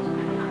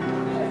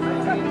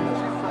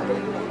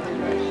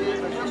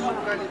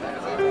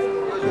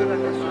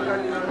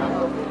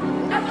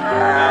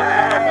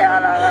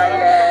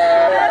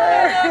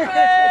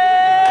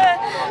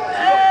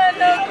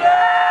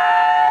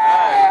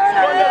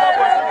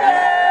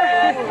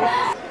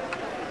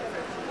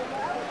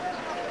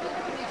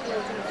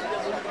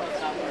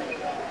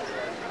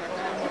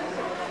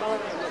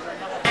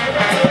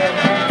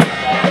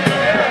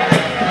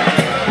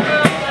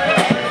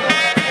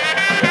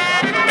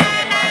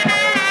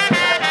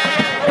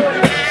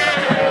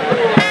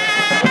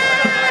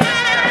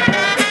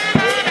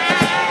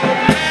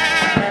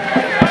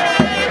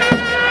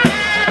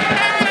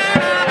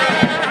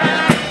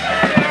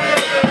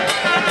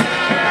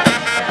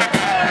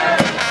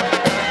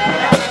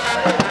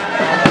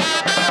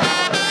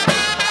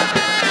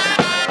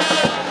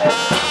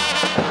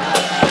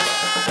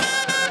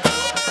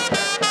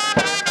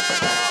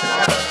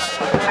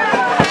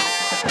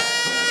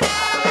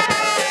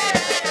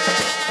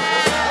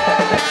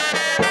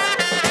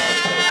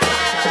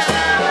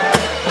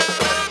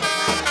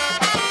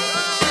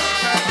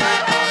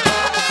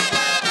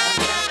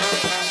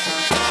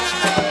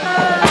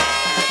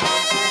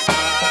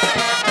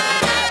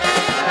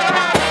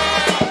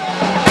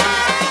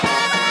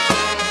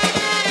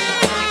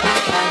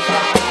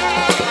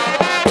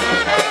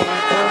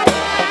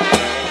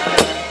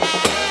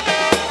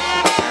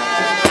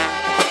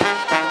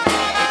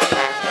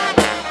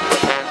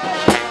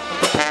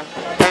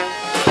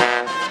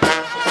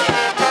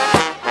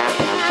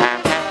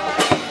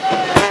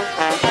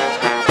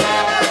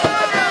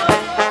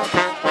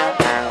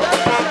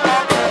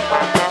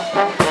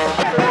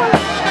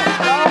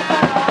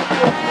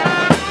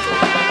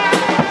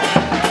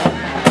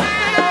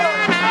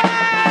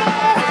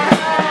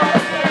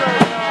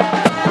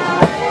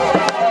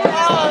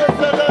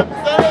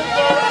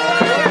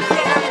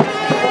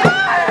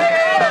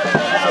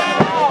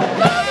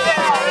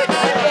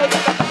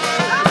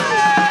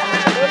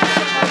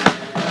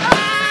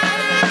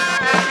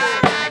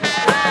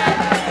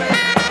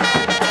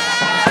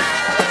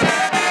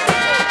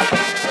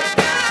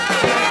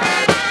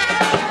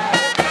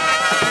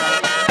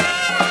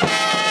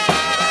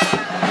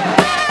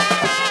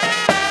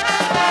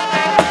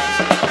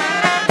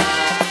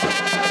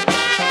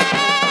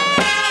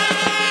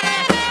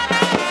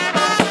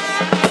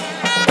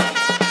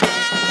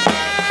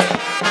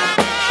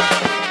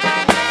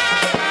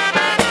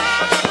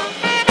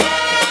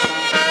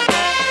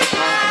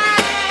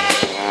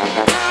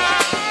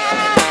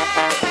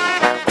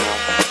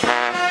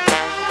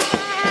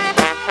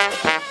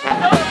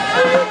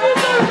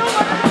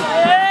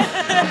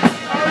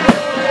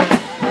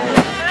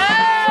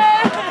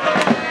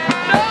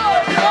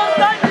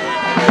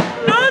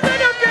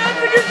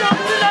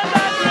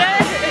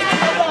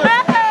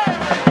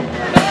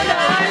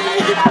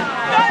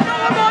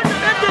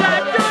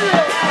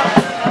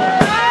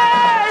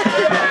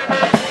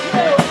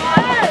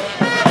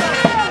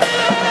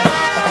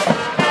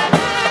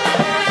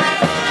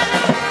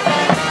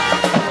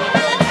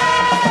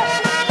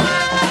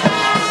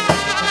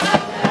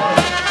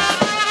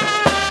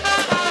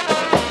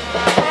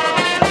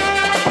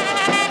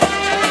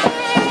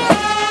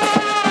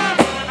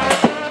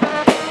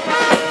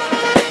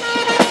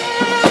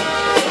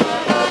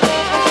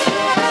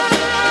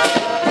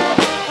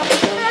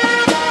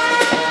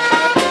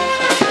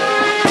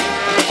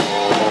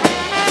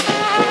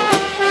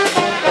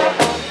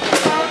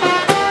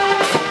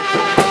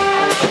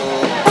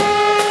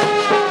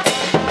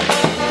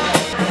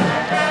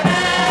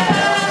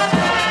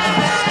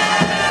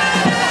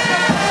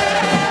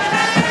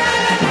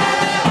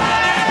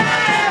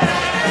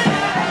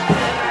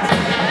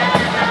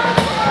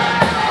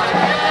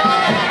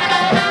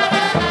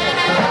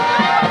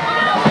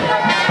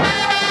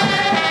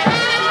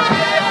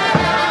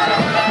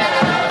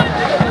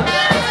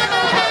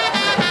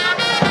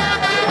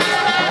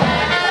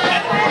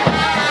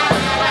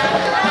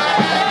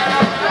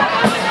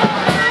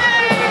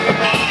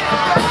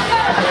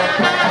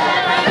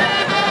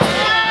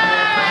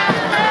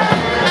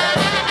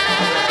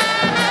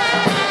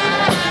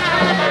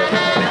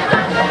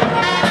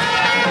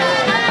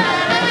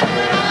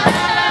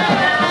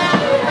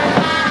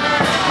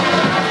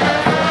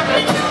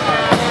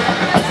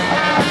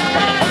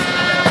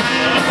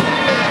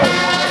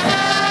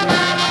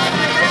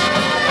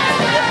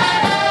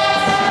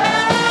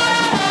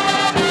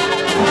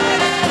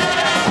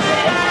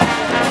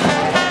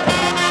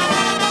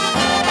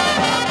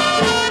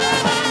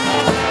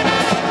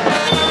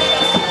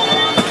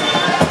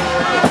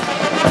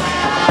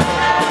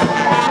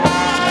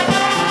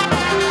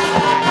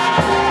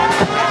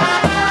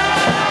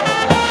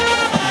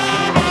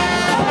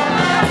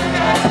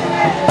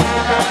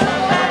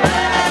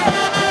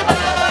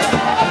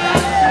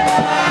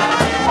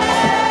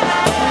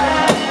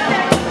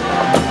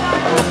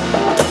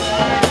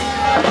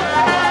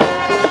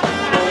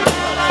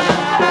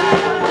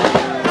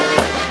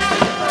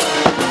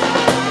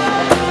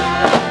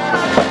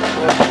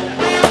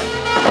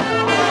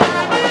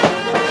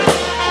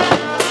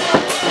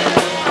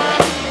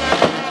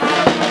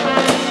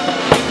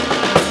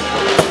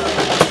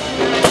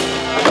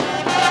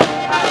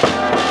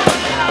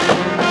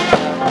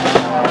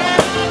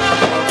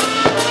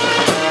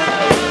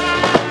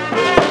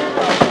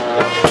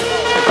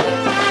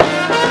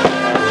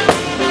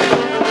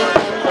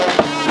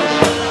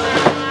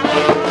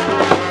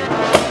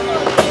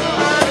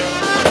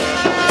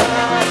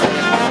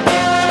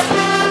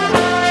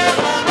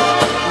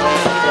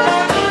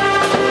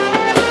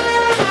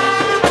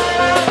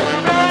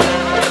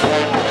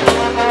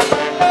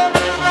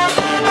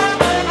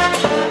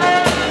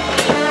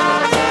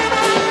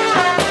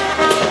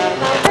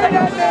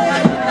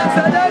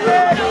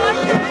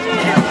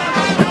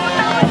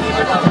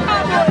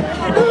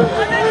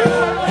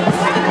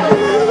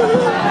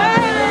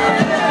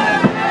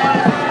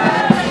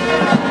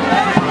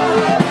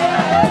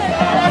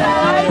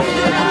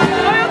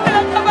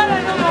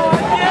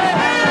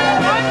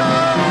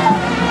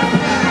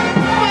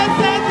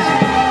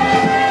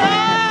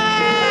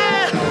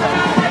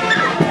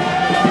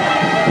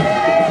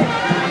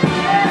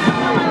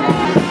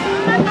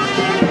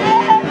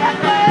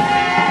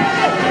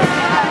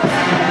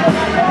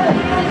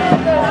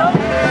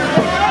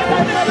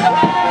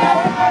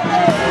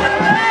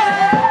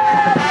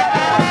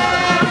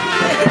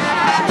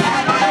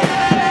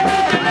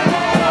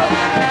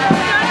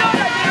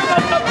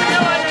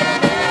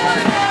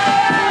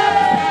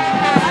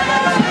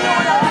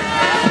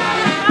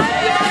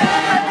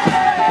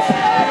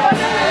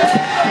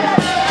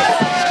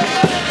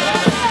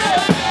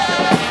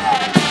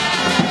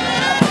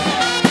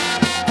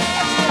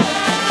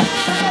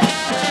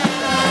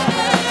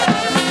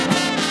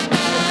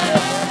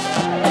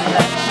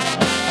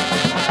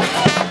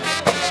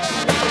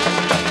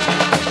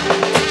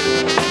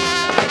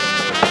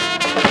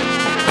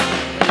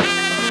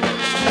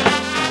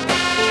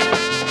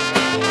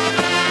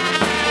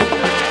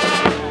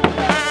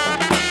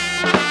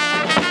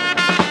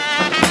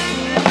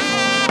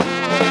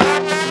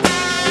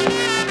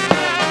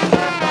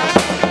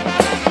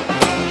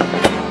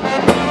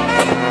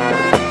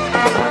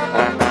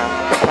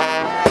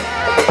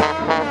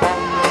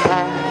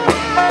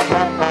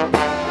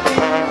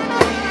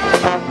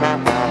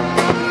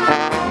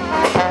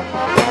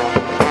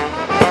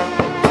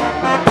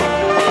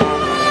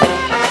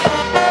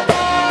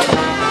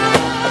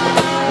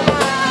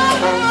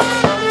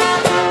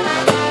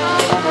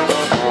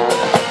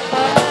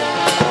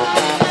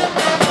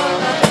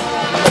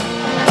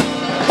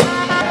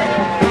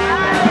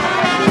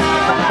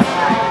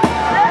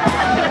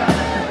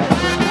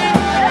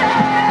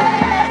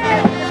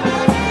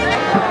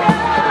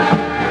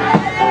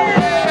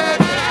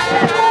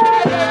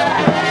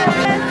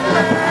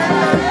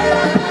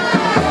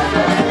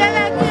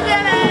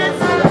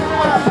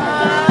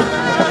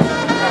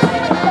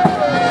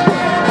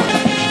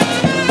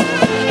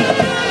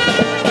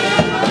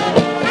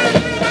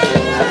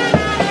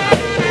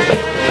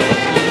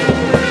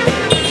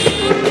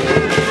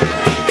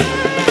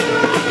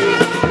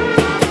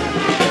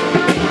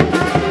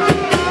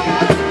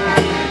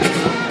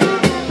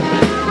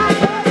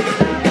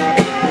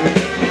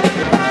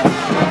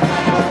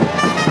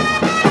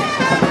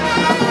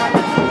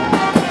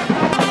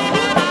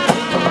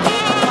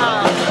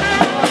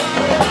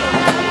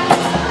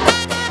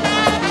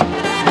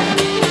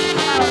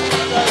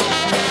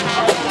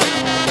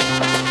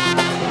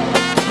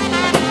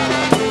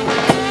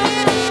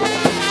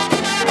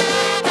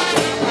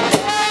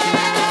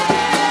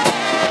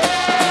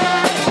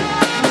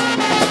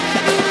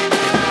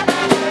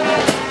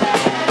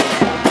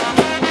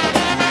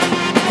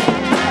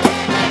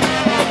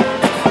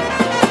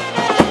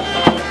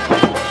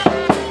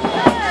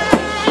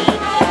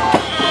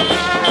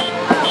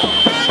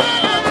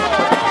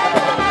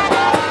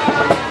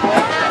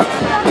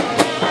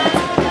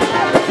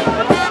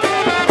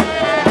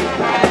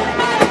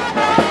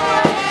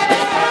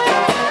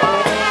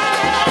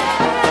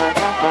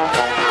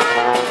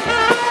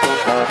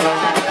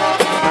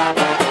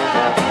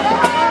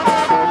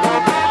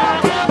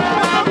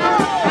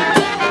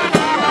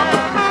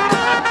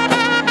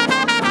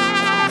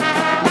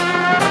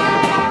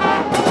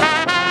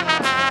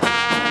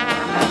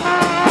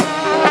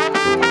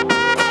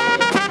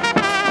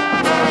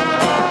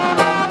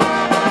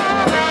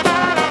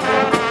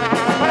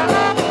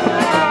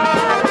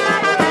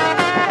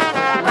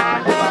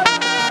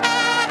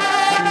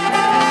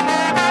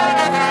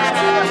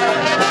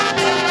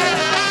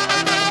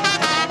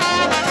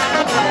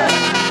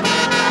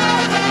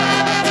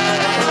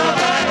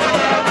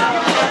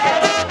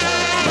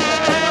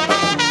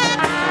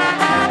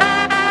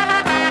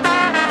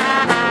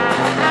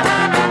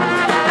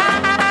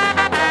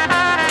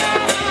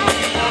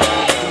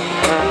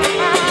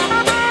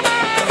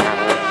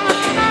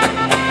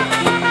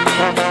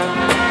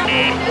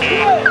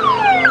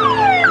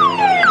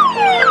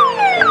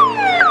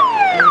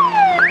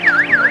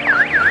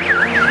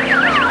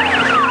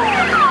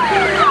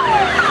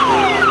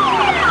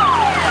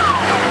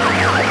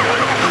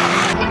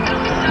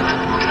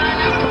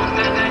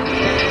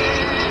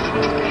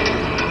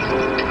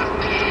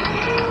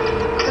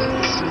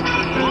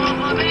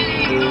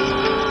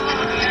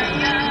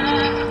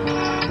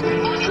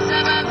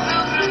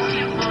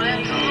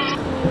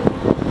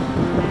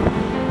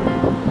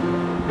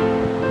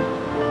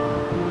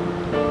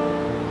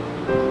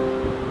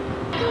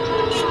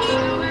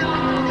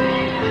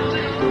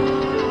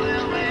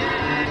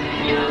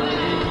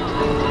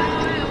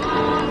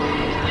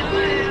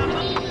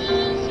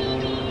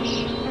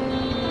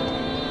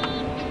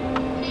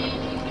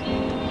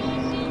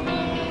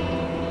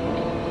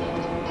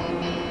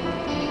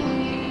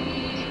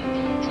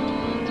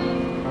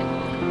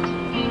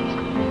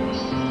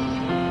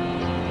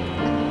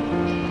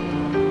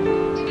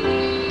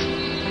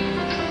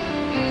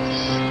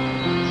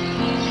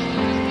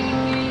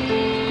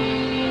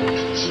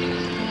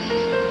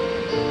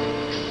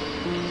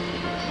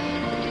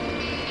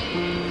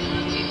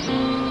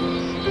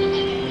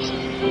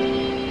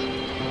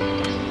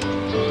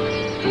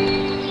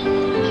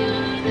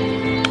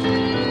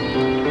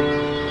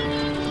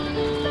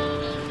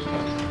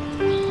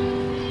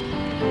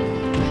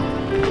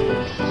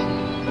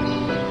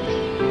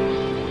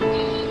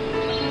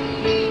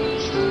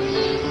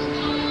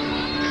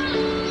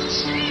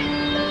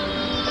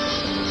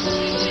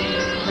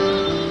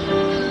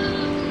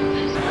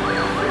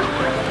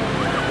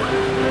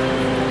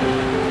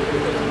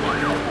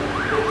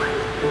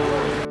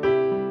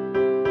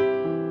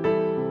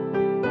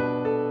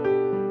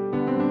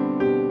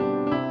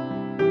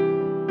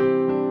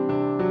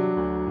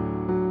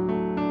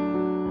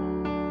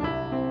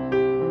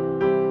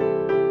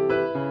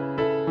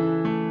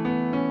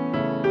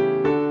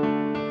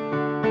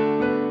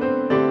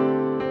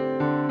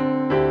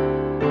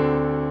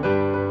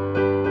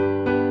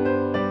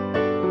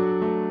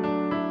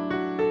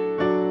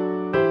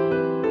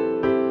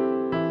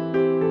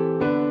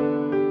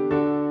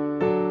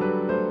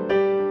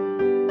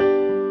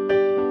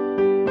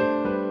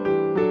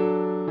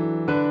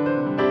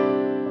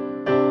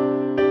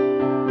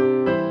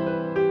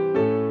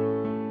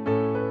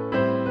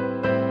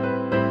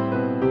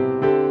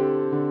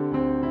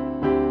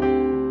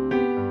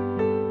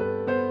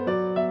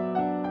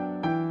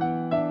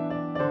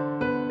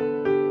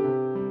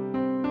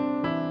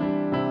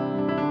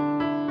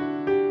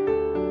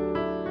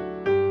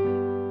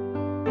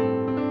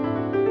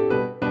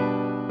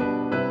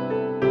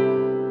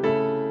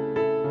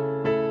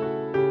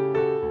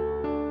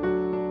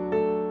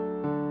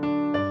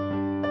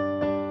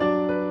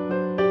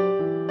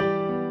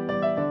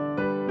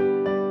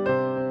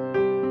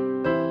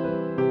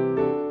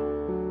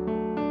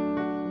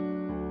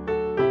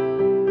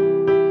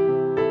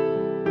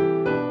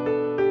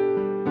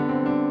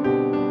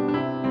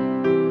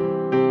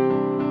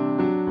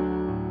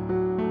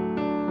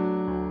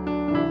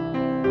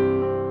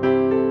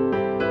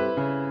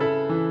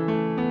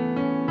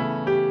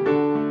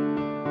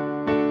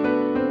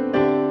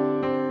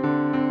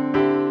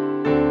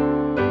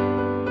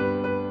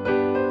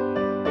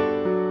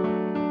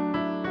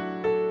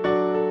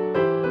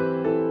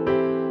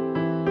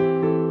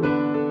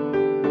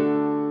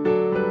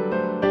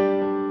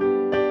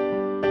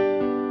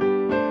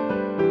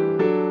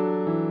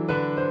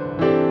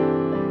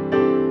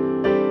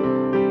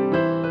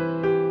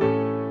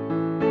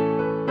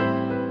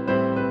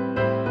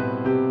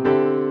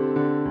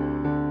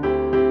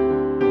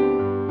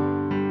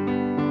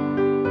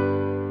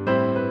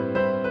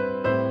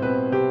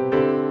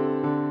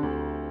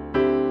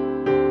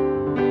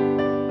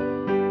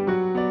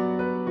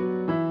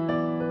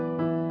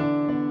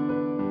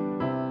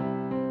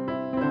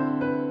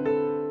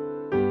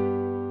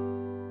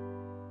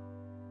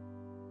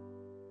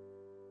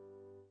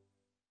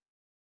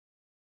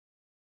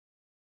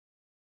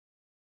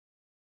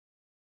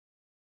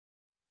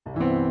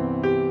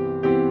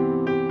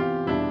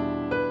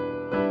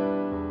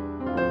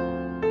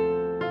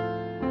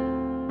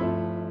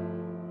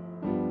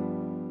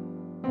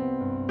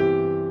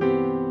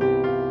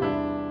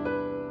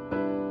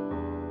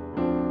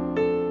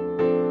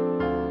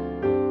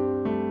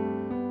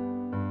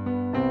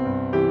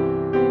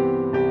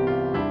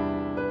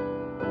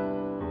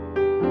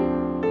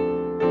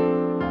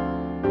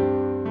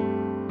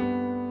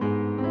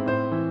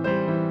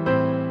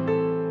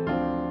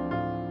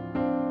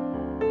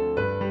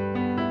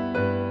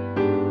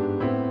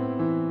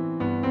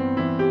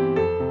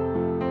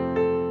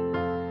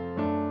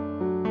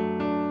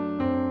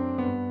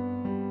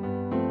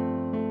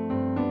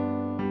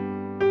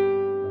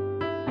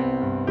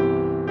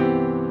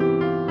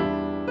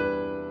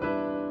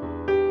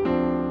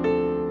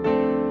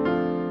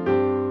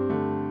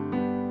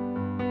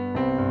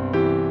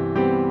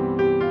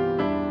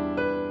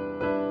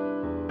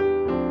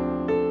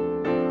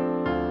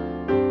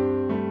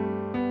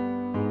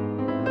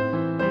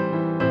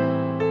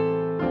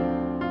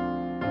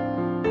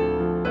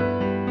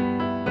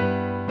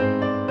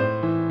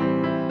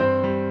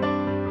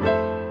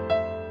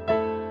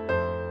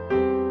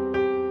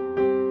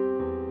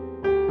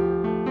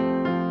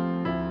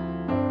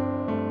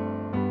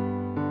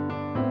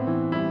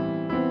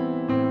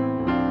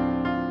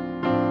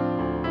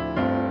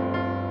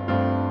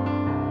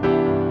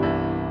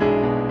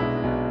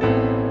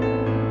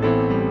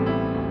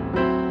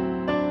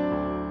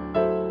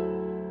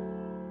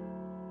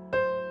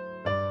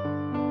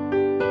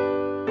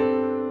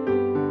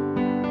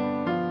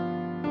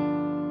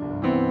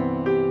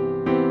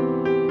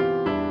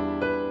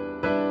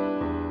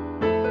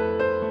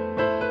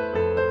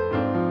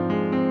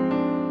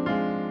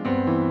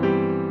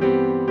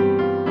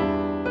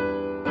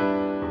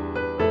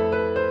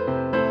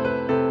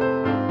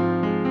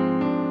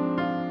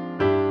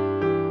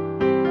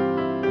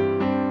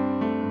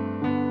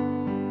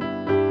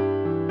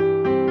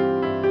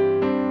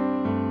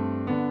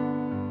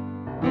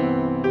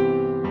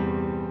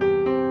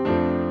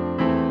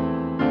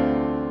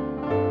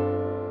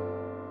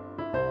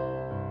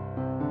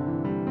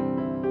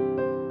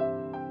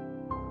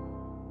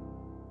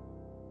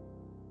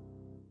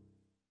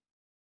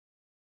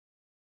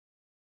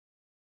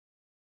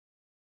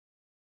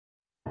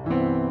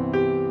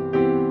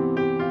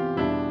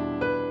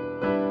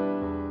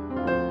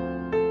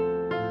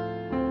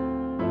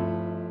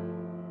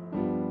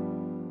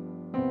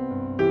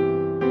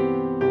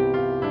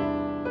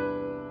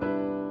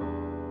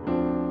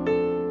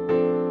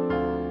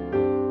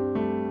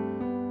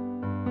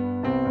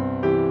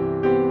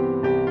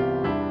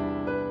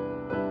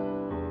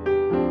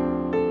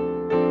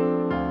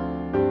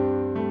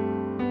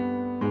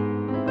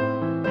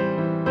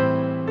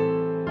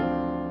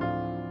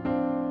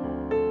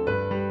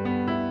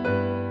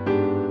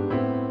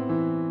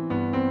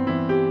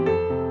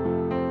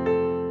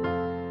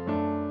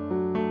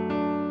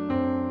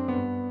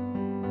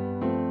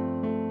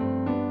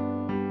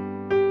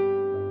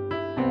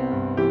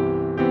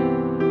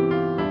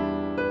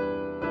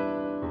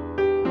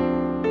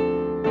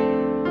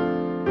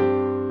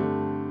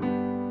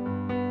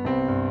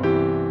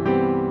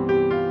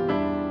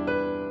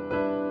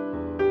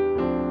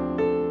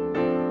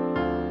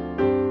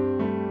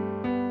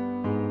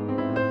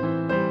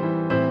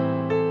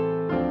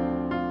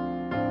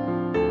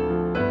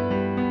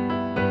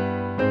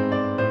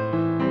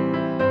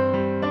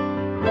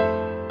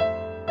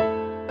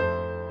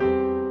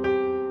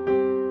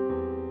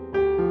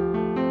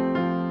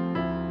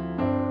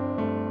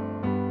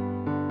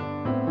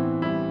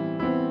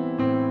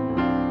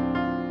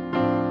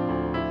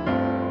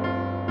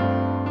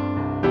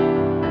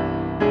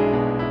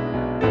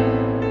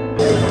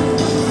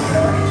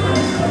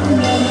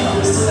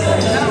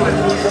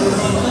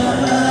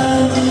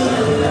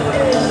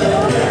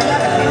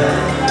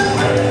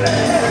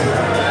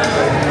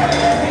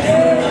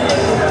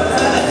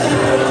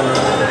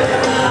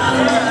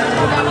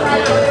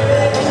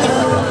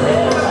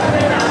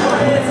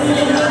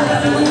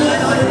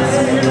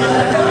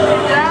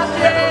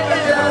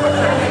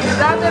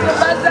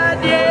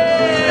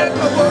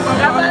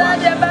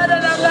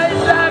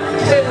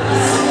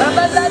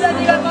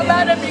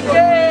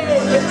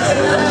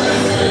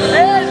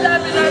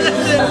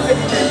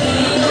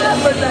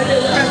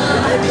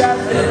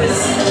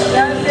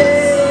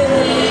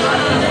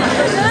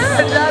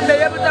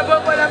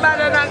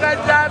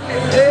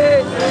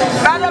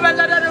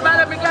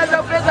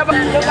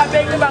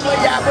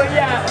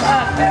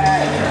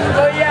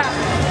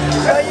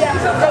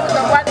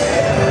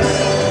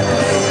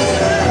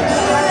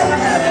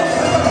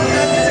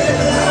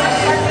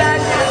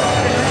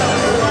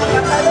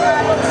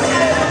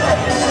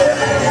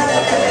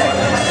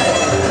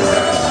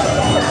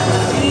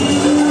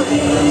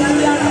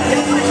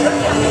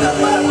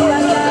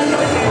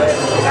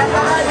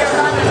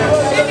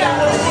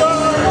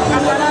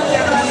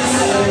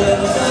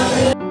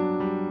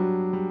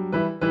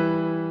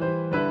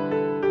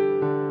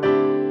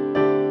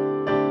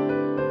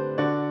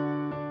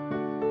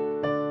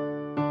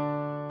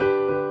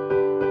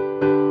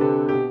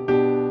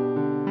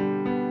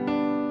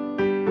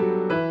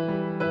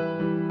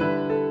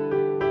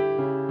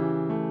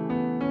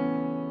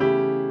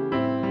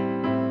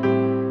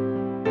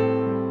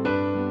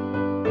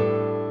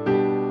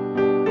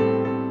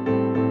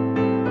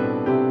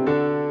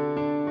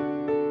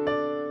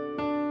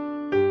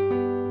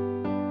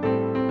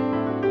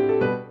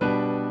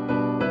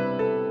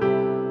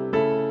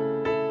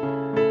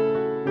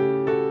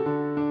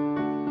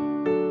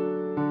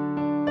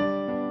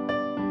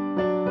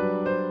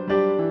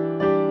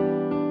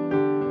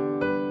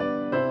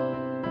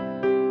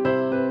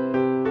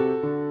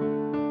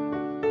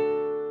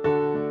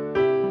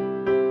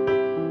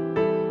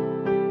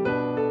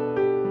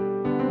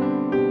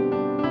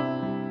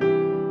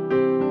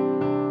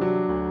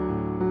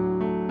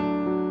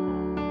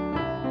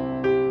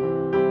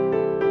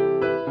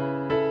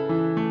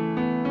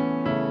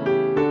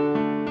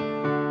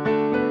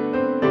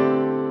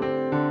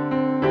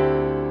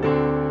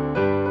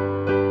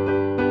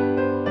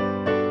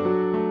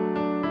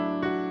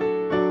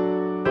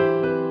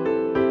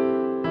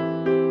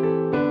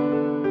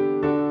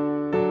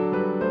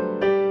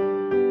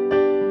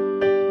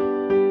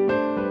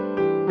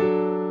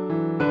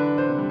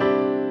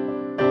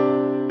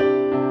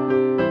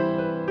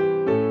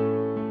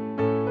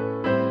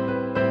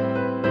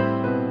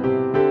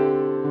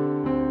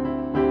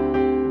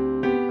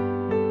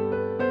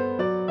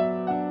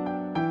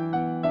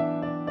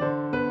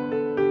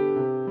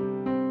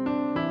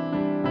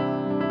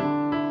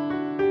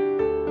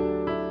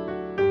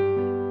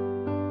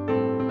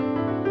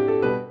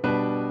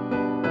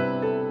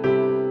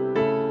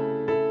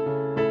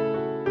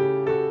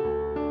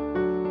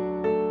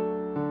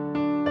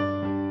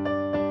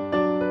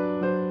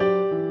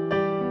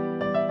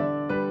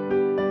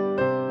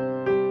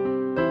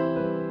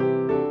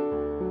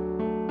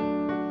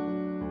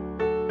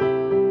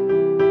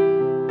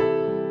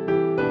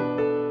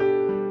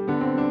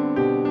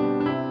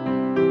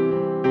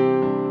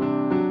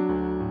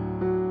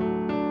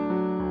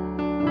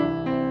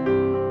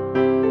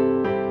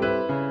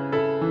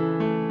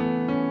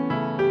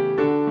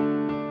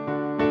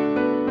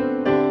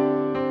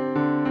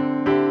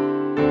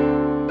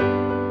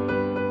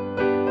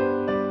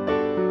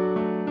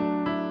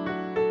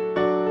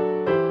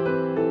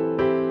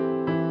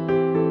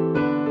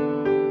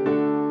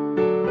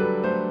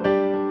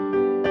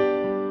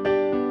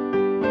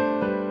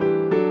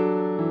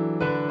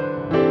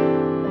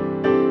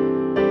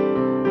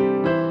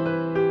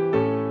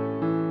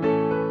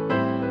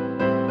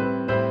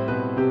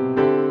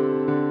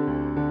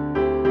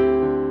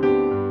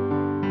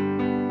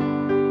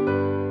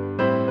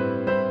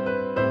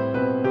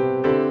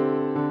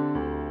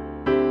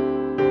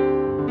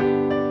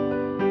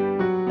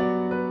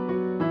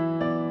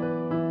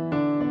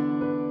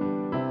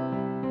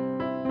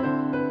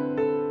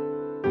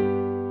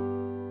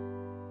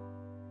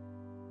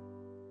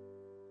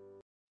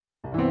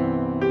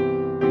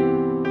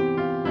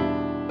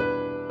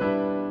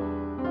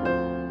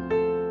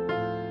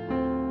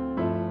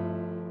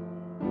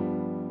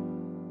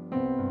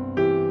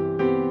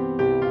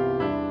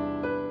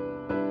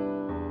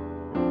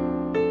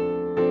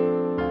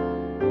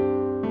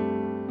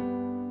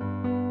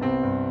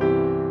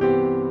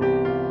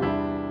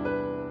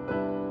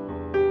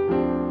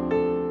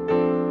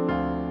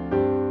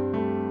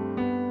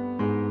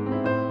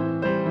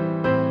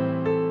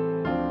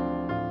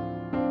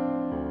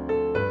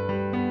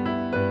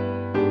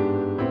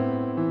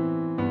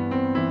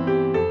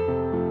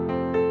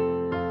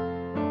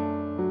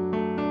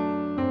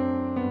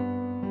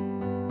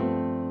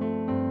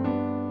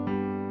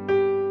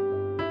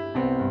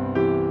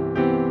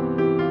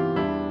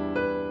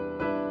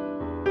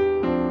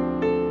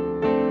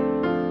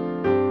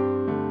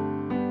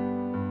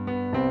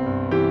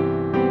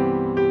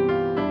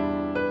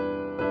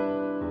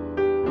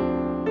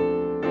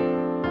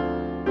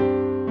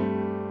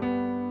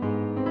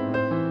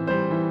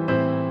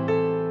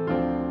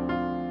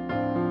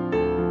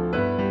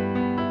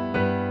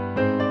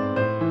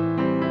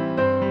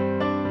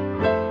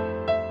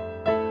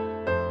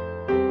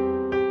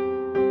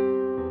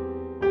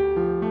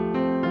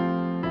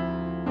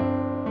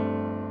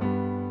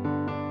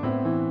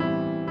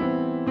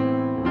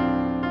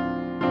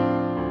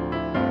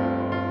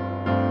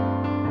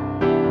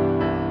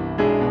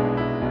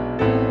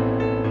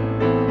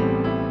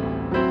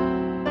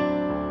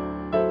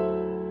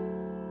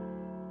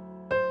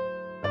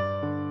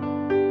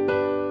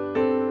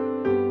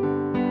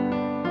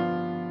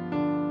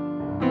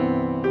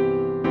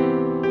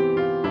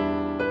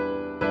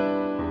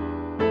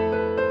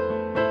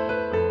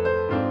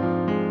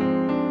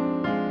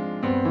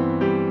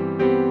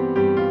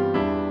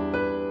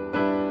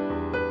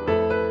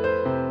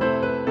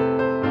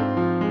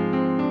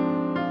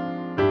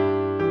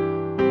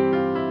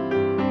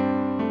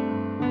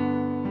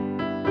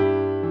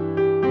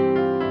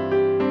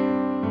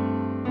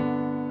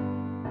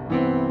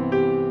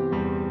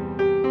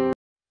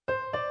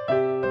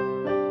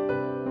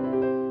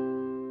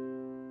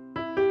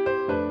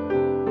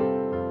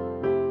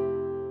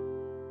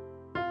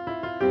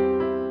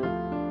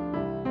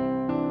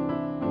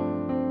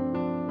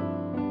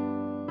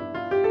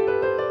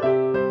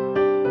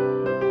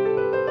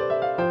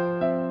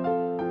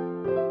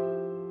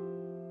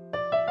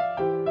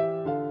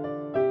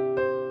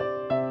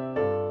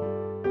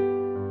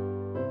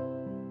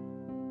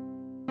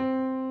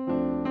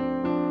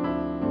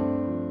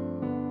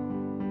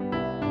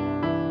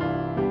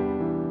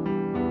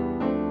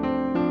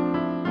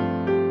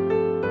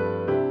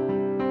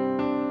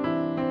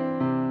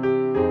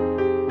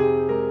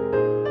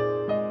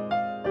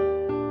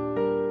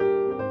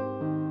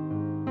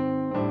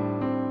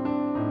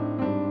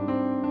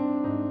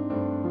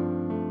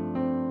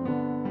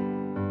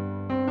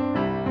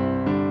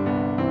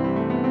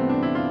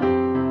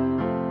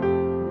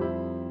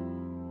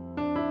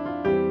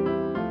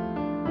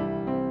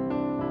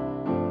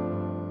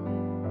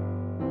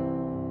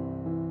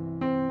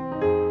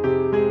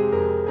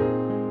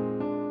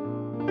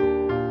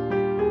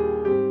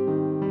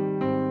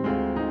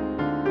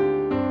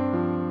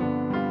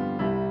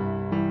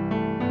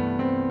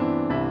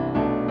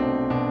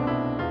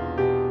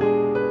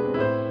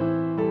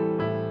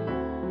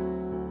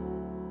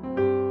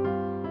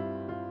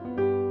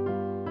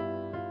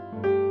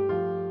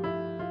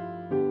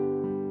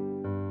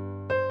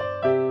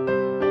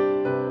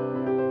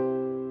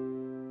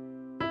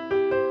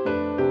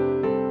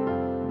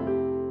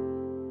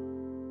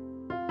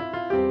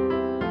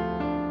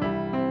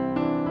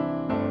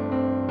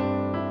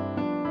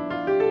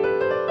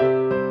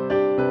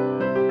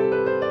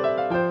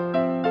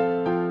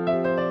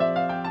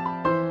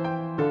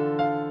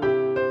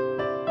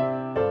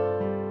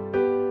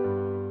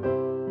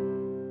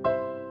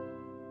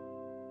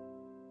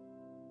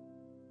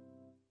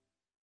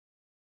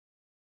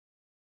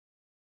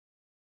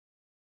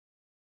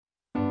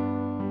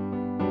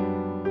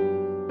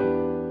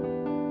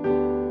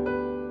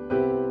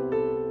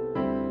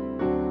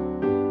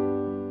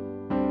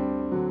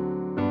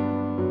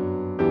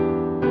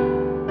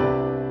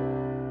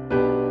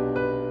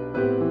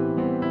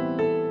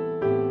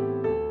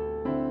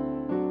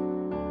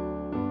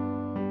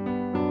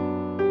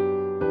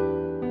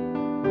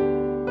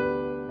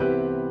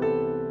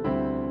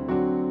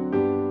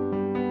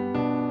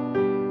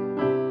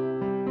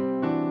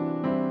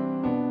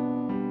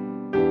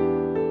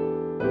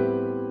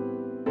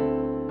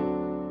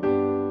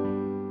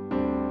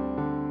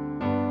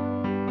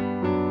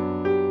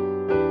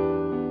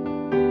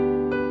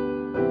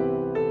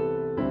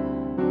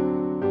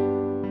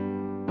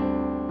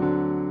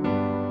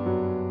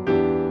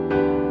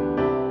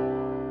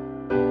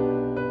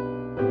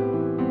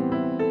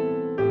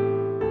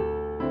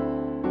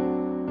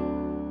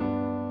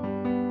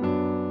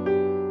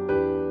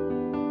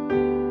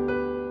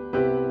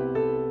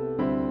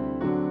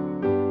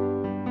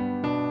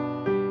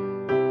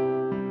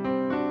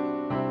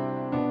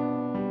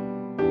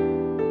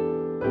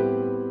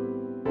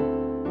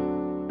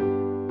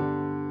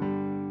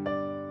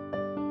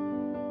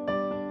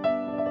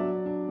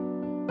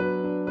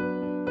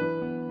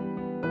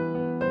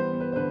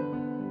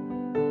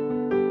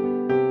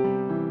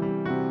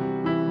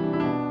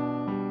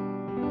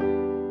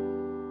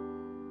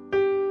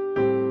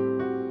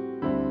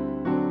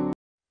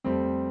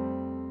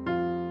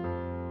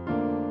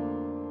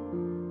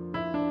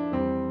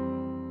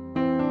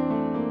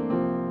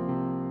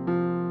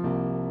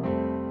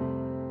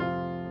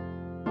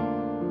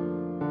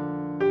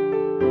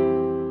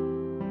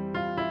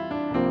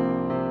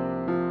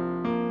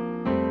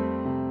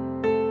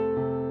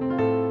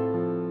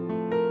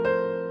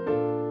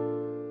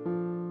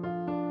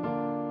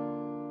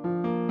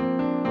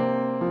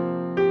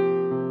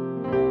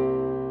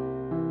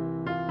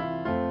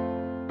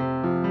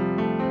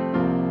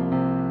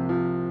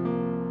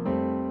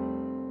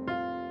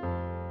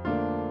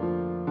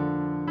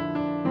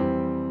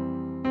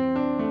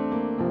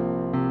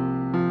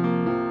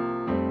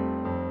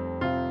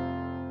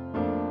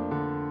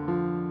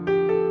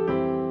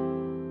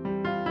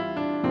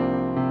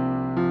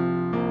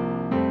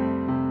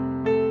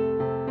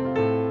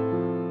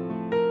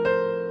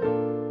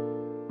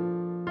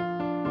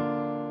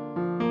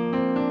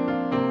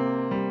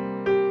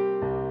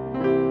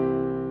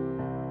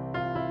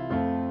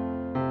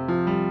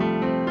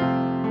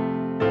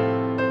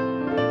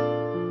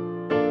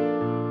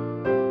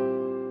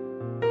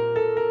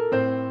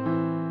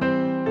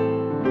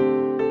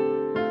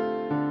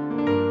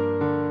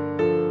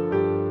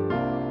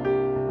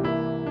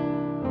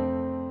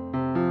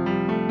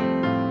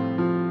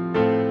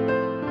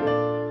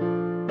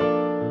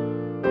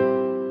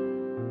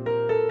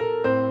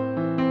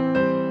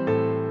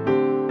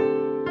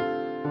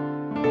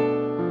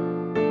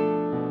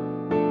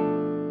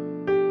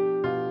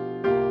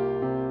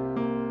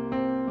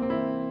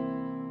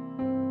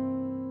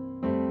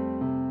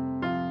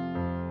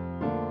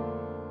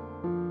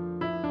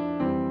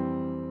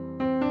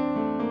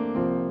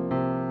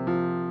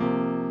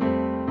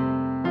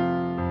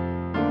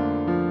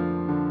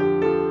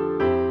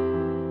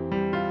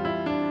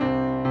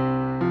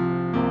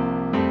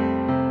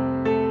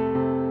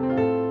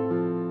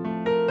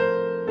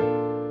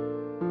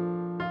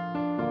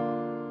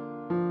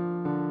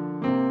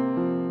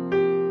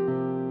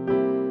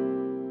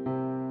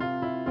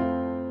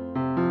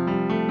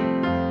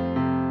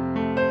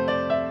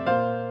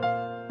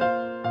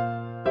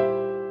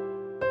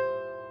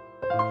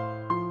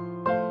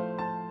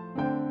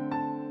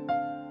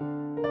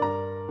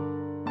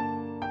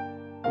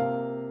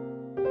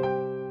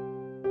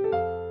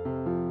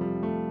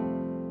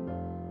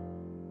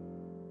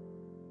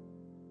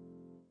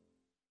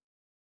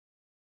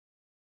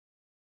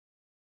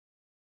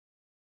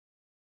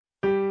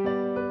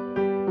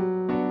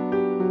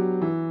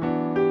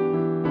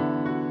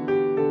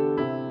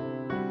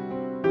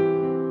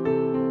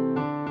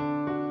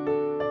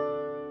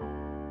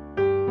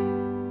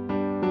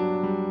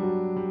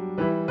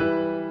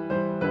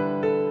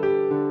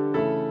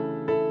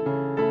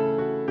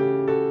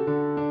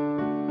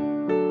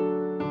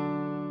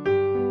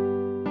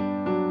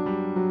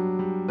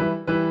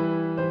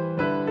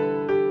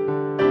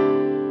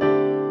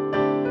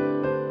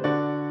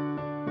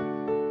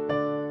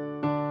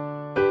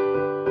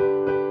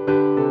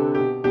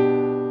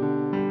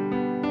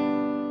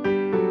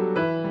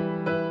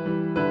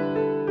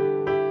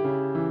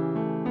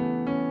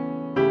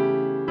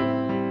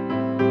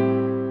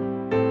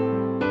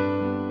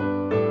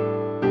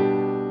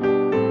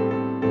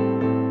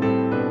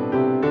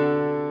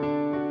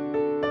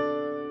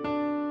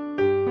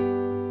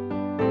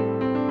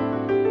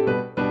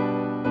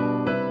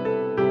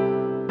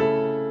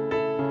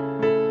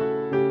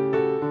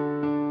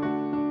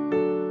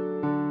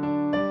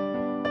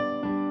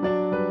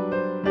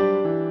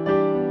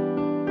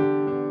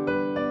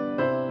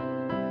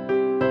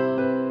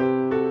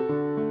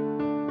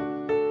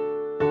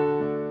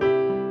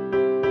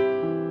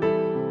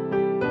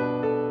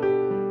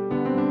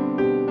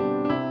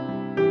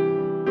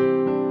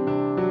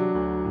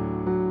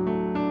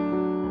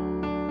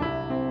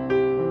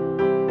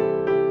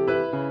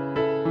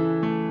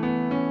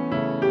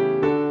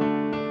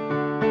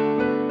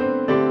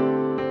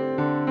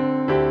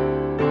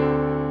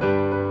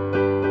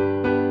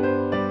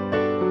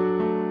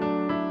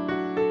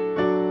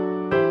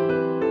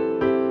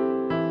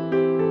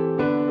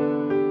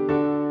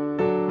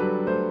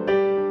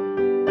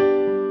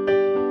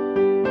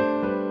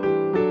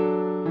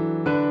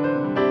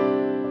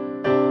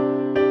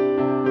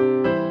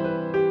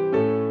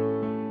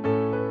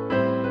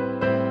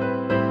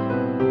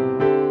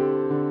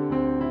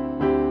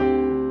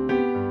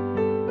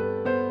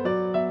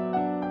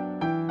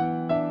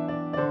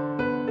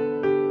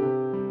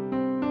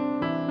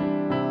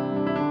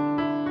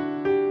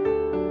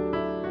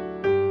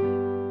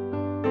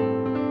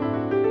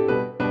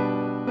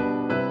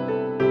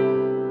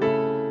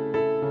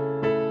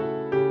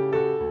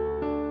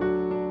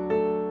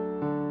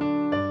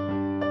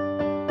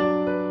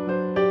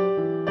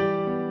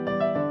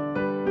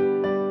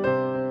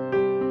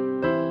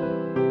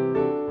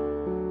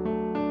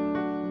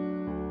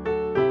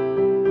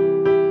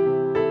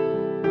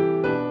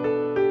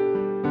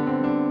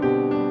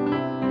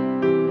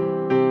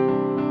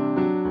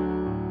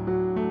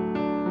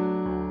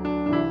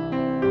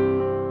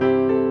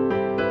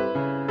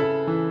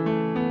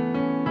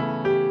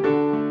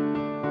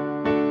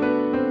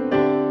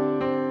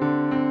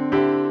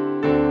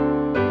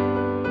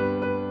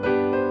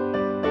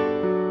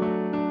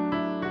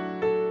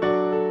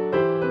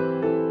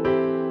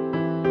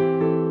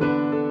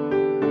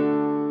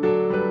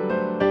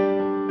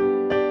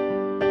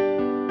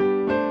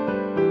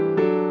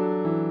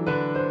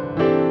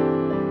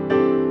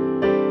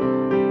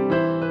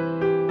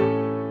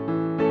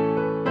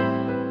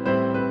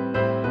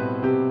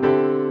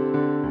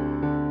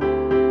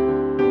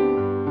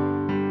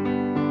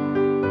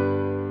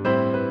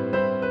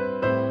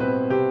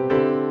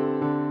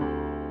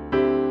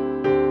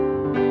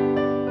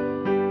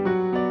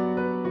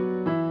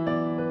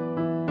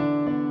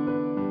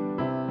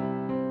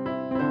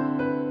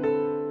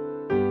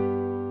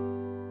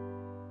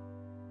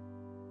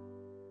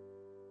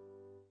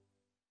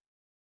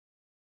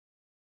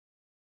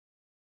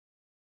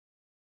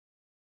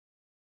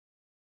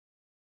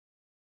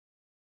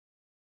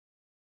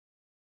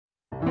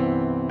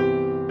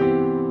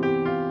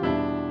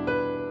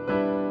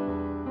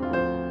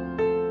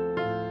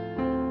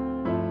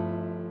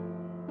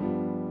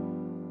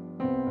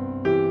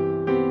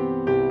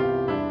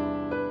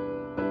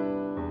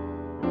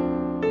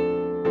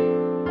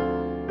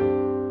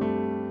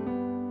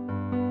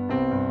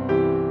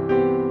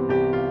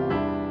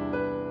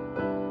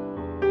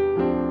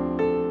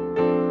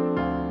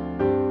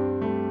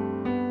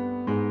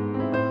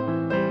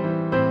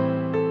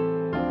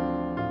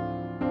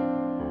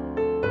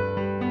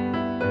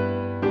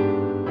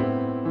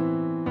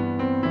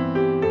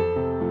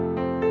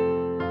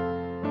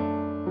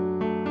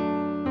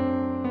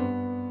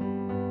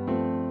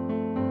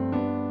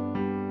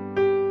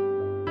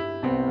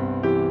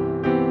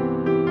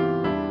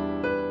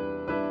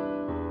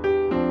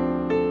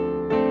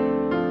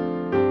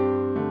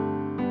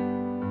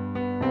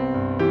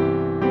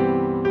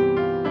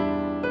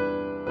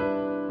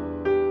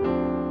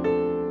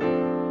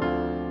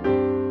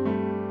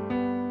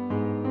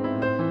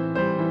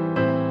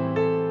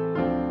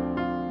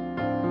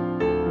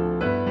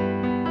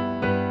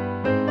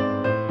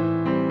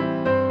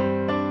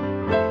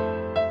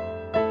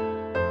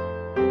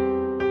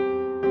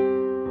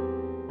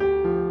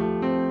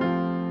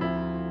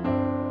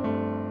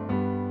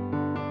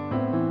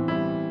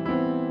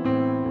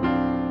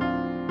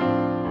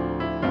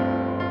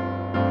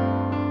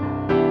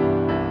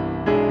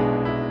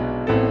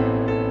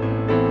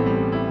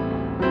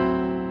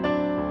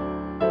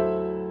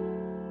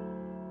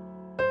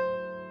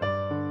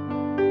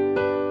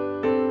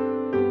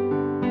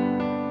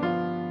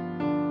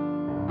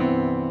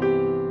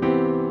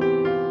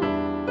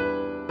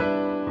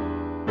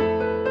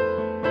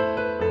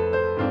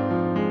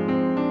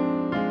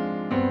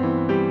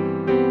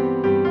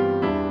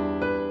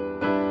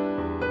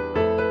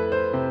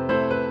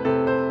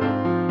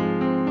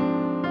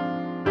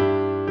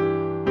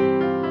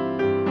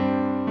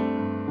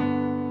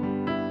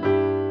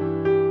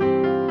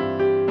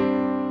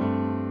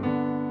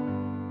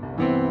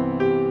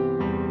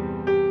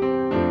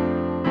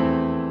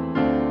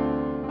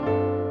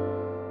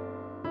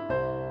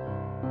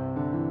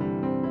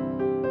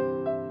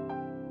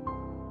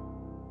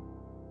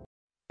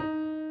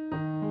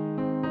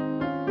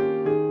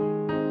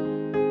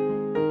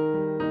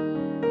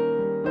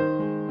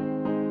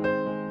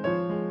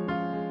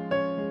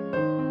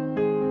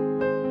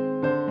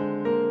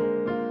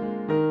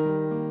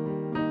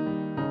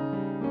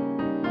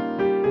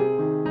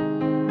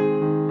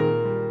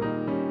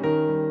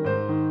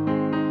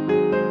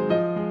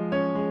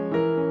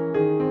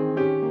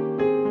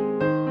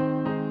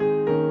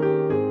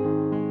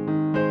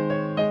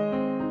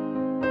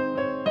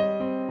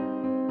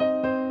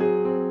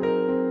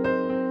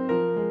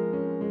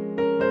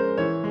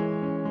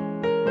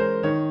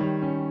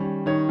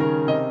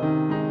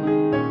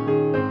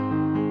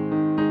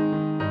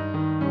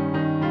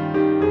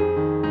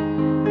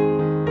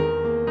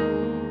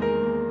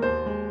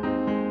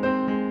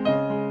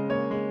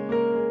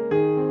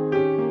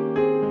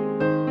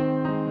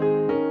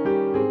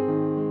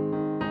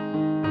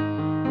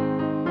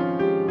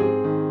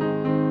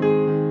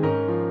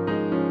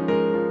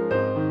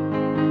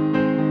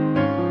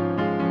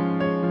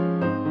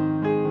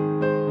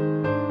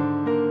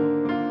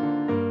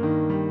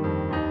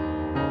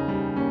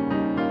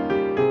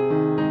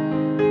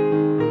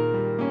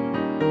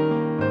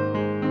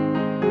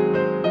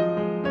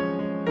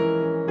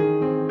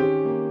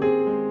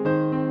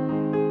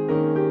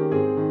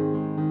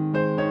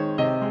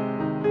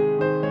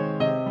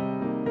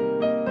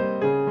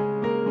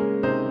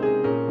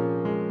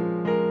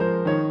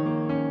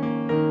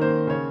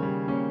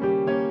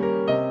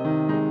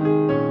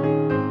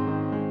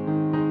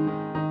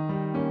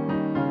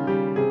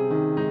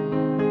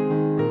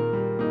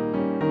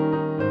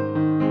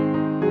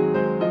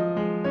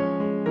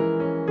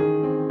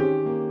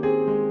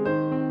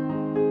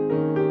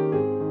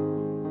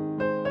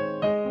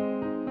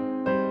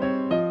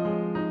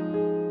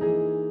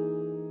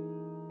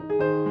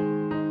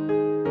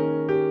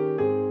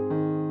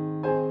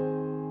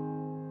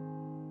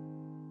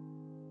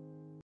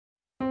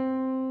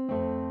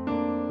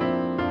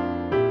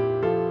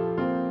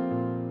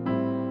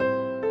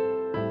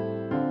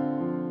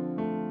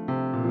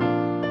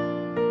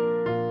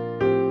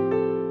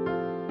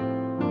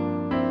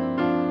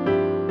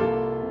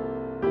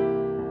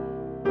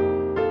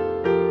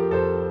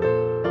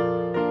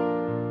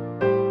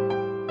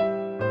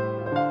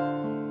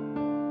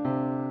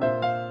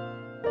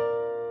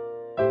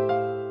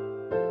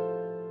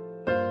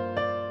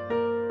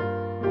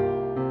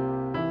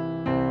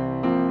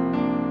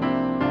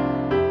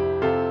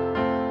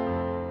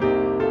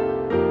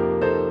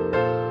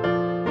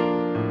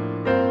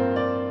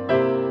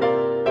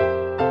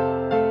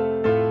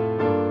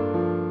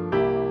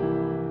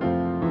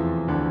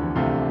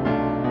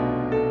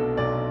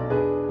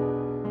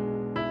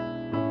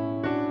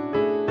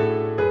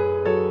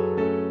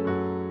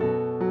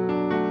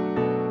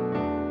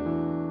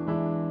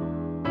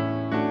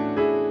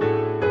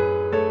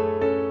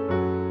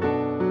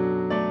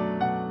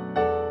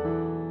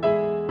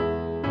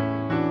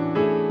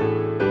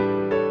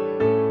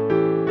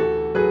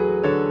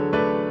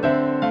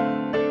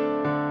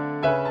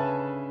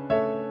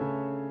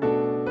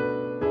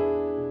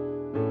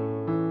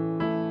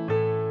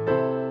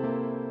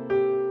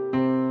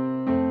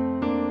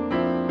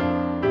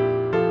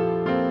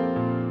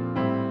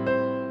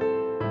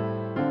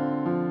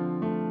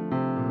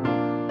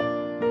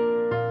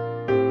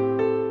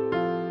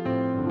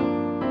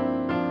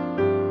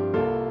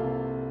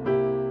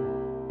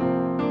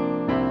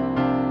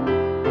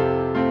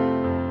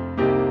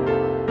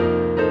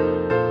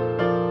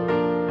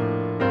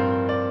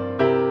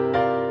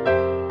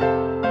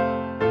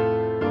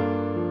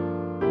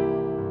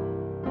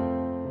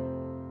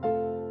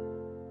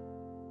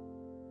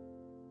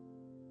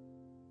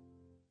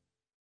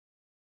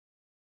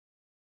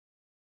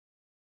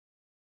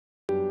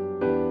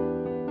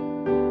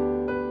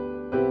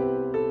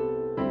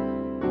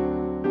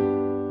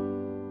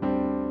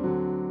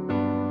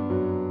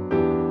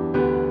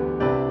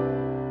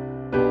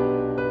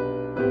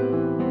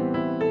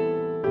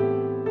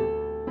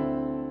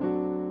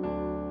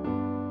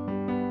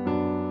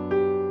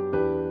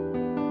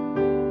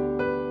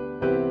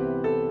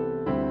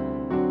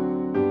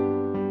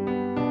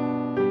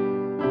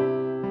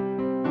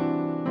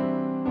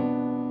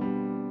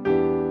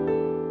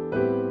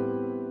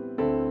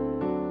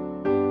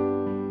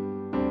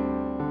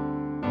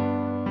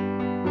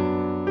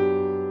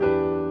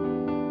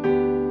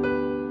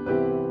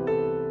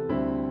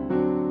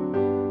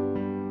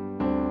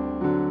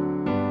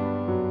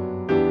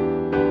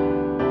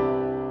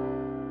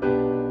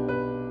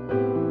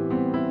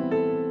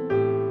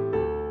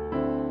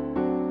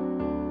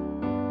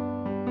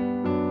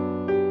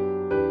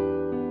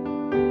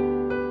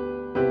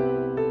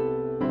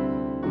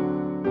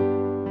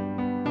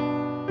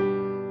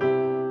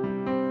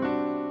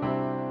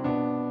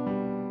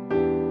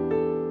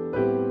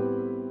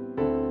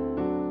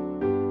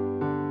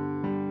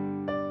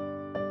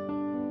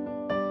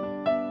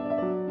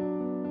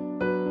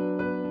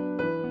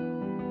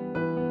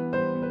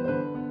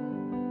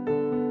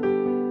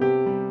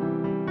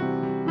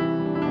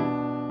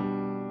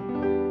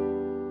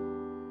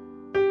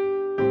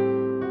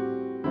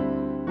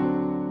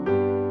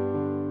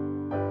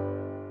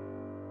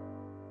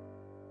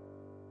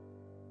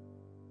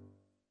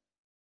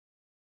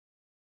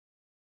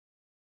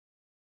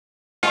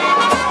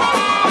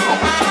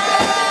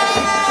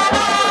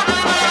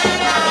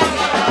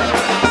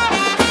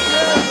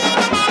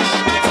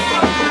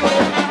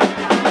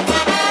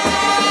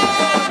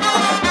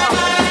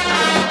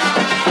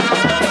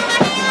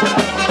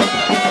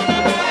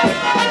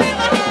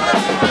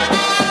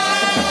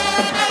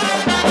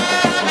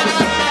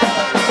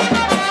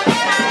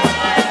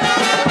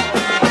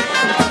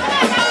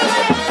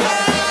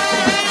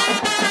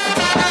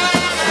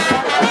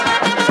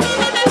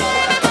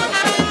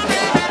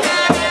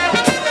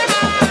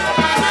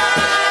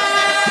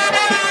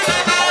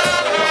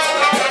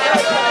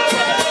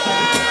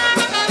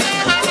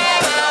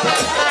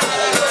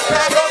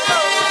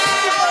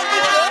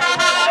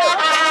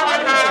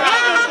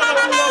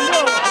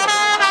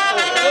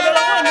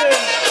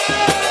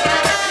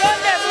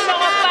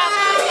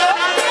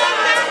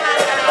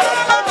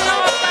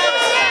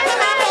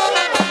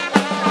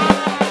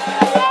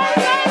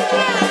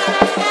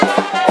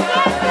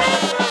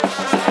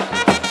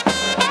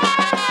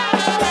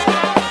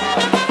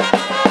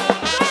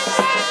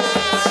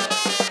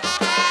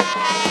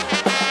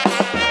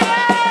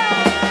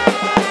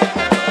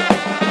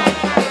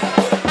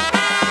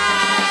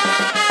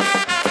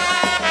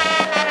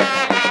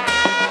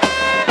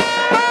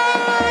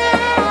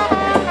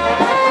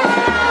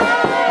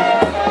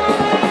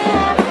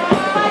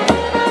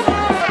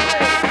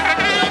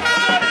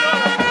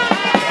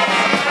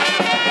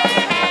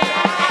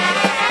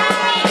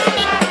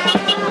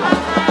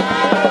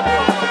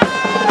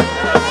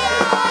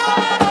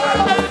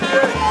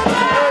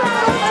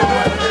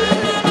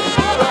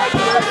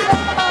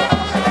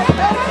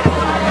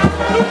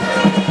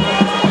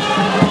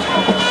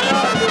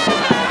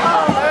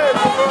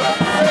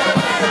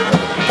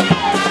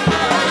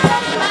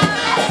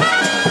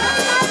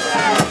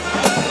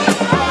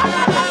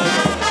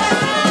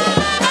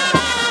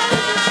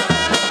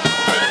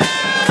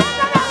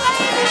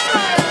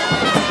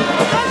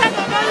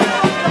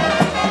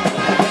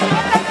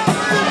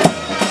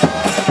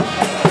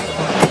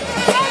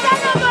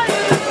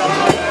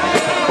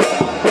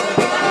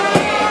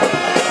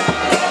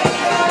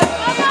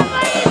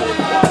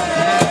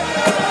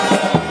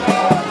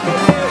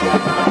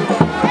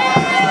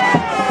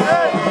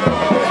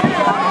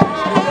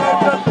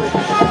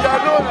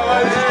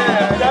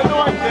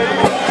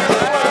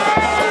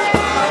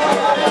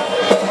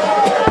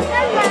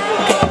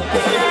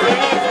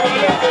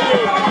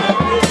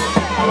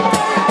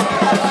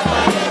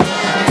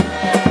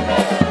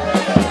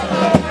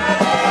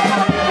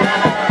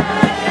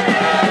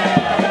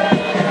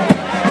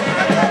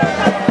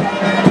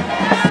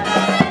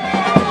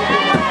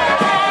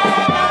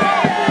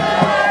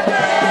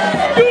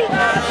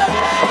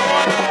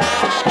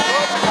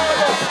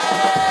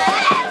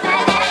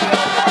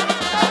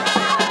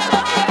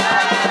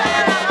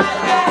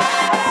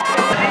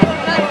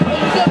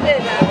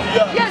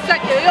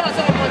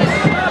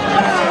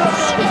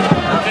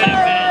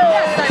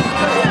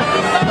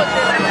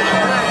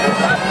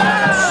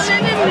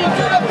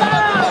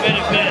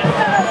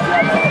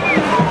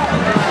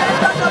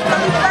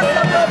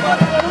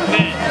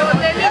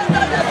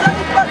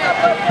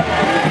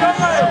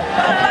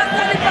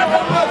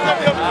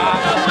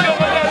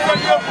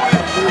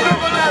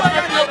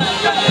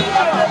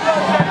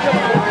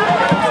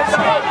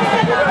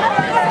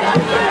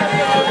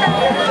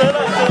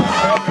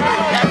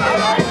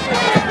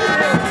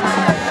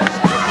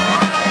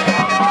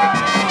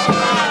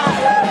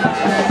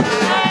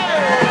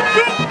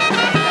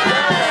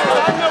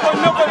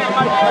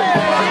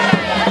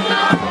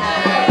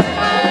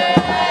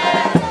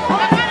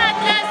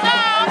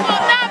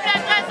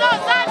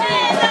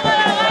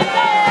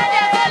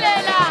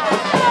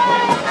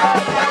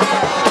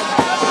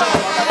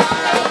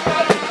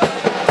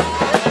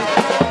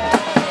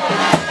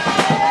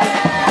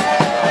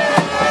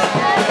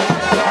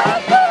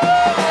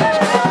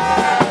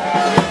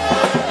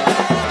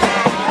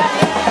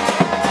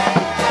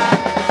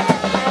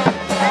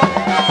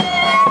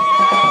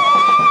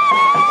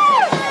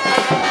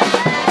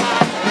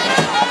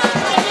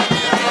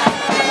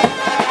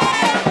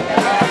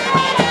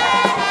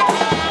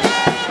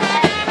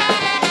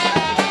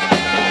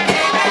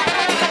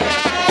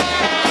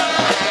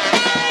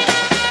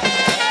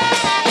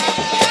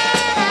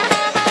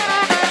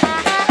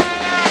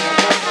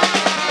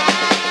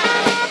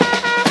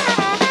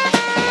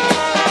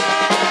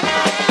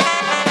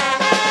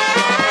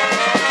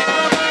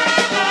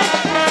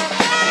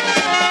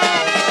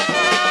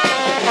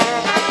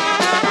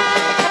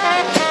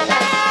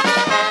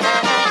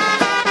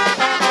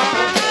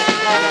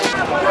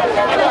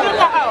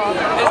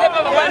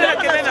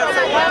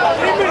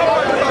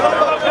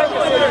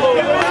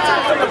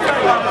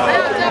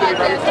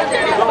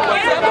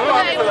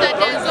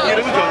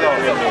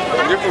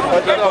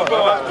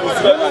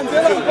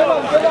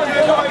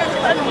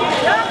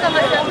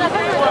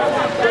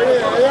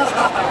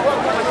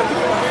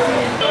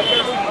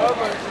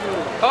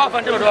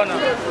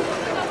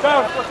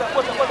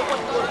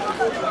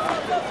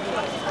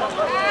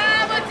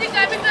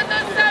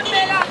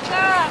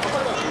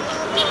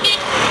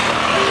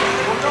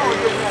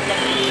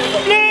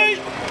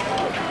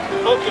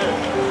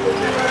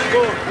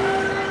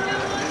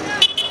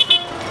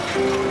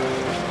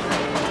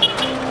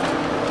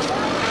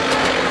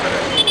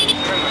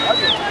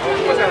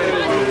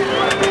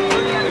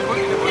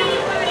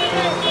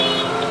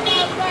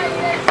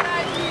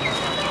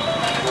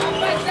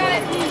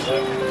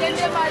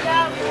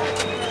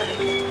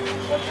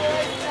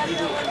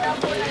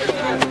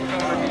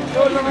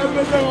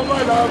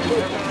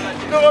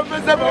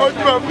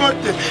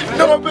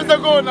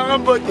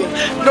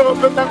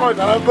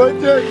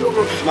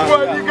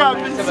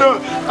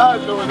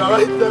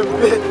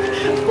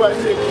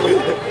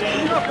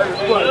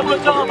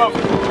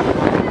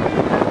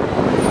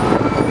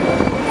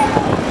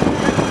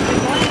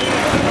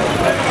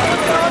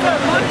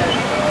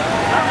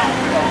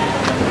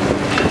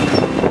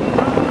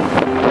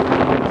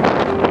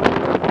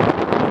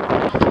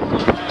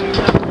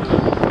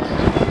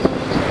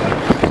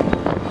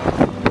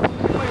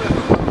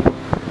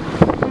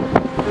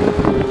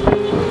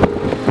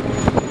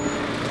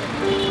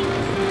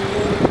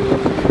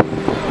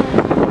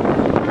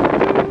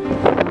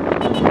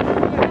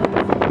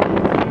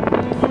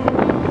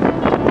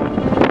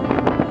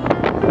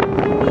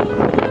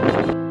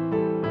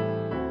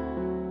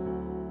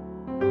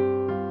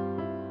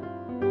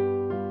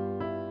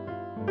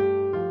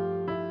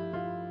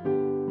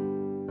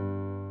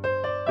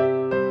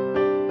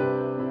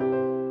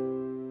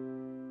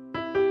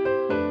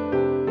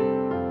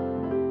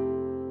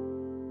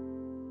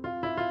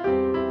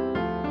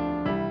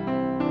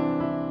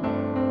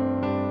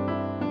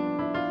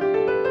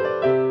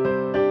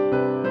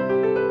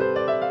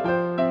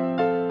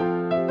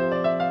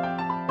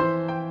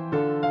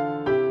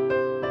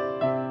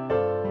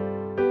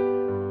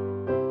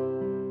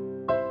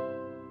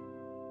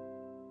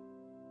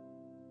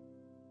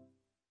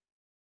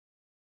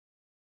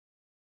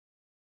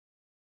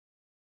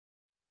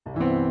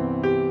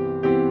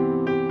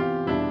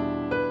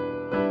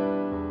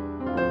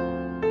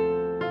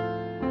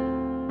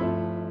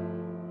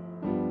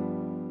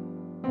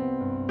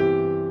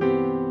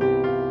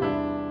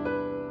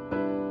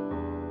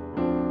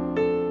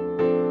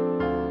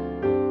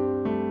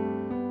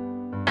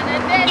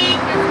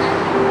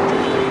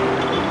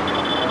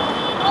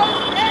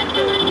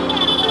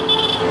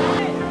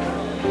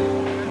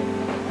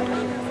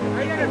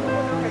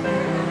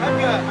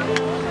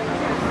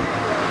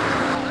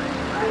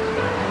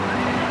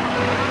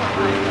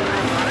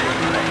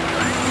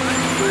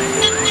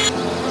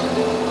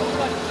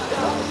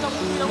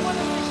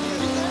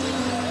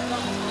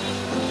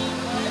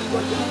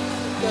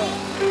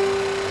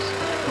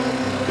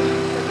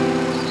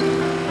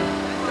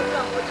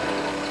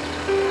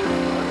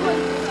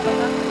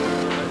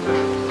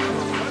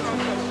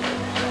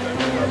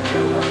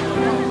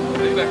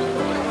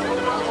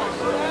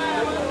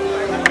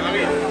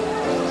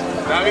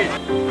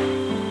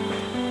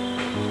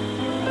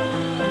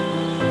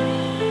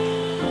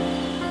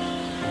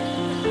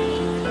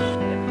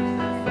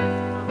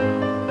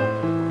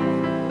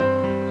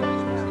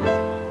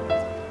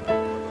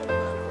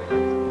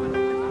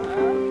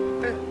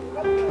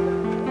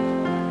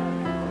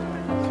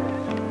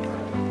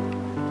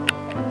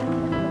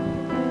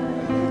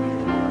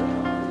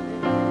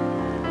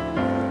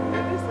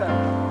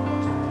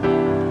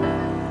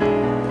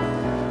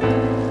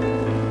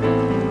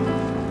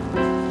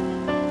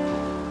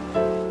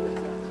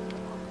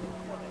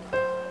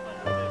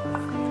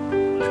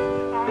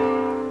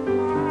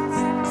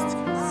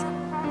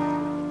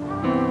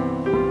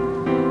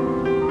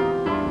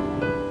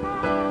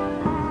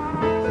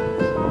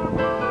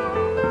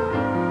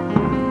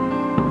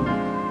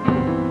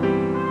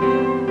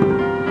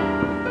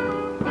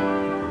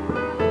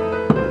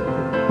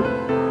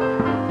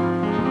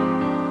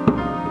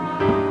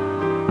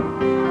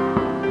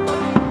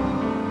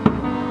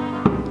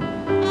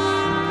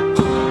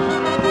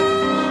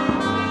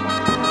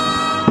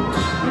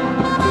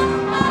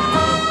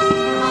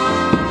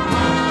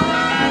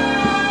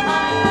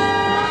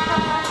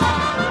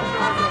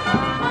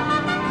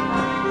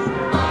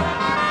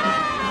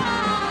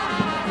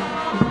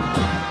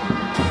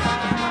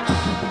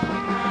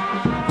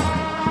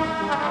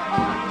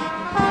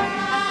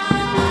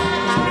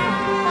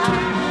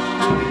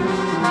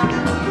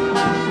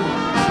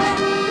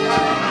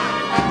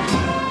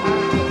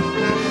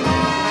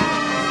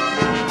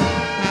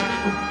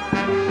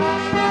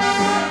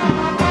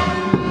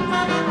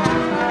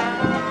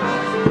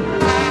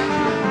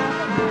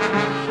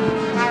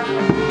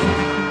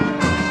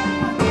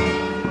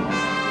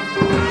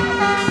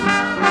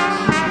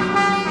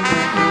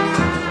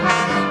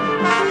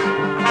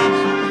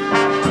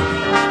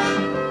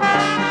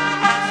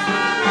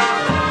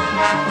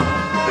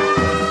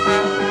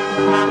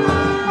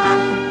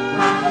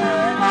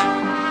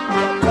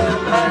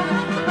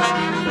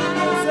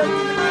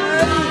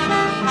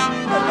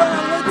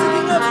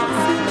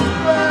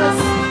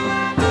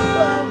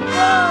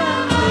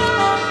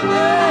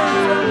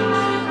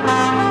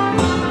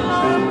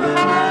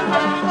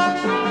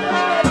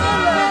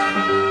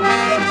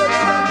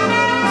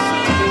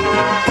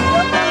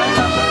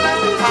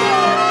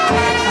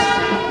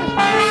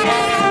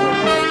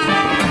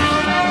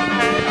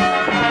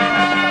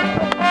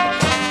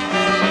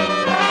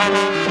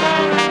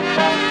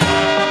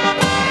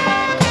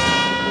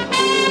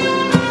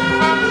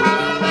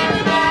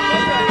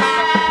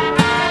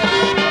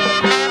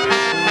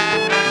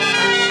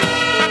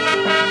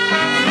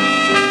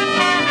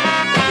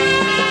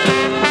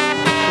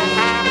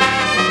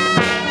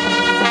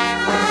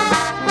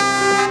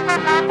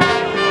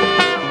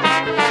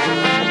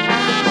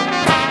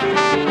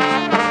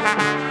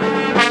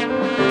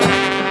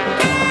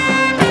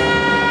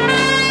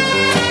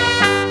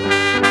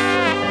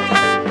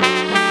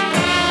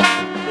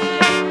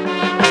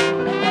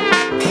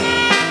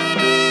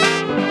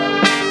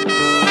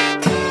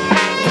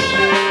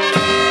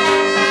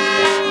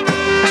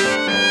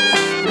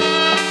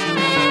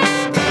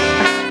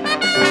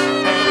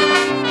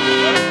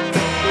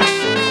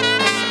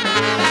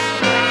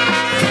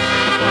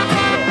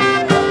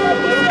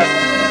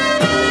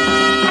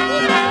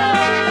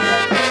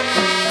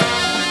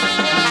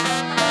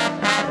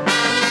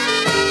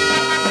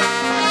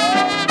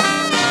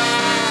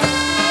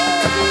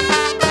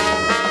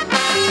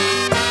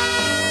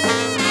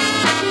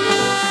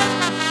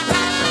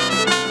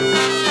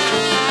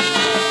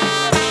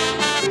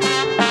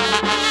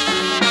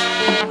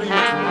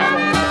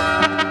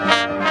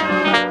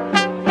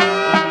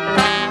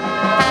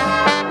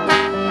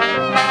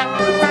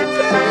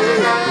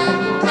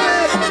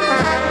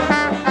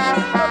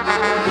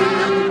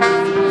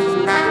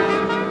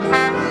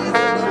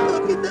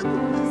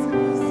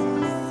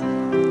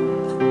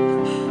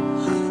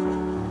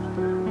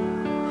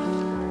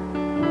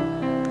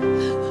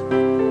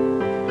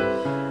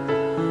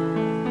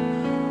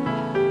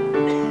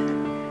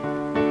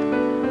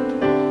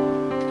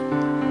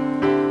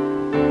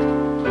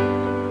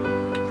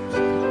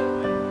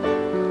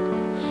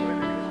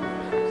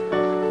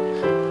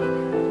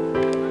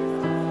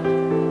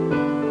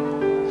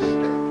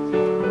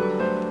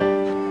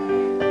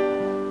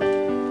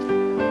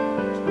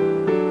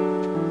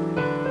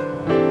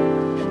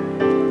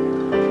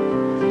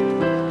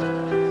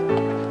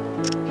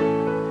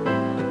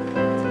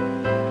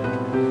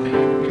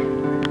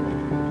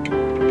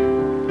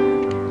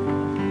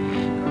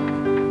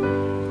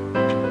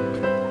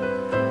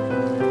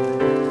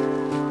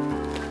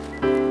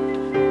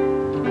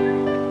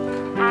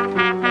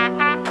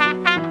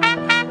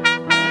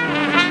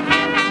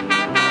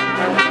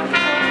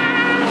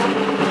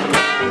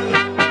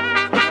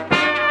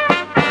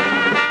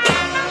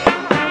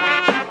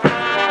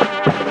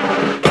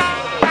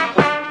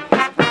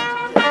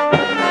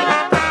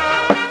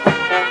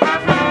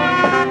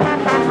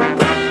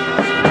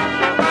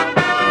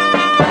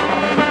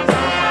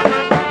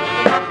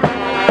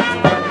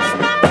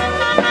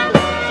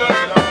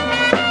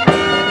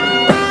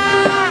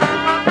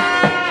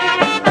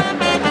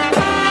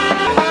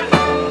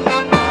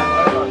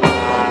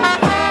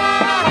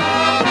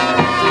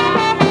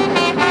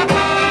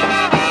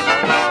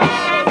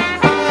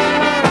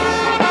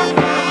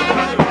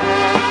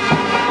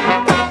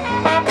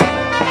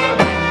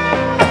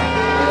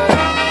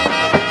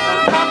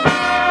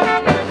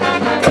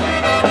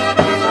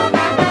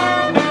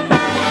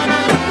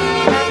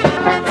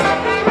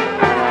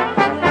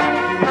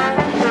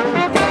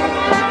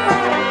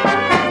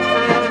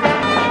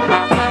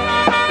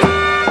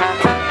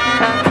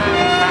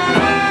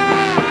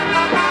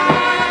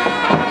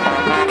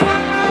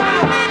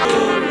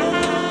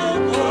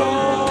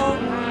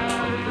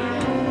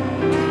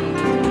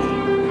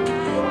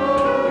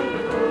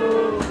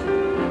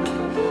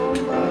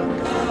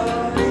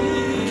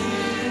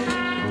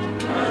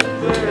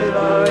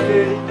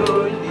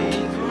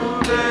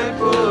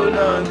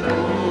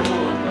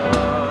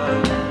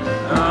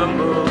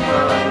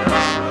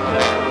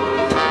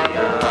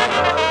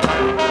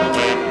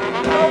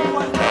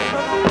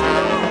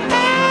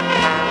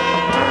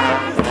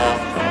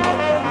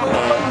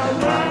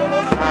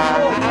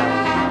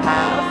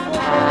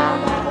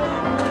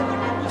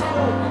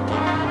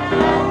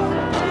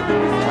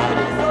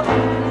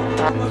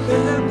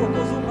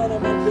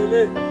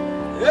 te.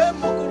 E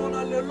mokolo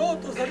na lelo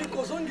tozali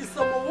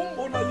kozongisa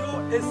mowumbo na yo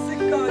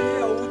esika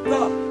ye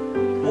auta.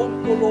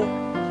 Mokolo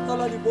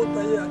tala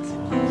libota ye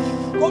atiki.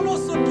 Kono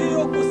soki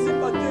yo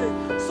kosimba te,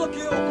 soki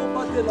yo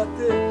kobatela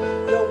te,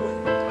 Yawe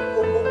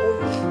kombo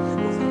oyo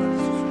ekozala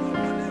lisusu na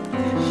manere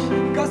te.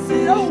 Kasi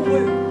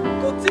Yawe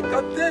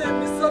kotika te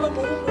misala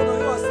mowumbo na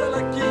yo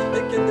asalaki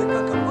ekende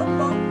kaka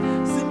pamba.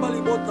 Simba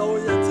libota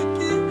oyo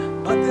atiki,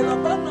 batela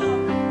bana,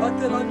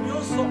 batela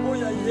nyonso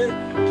oyo ye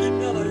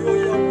kimia na yo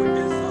Yawe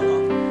ezala.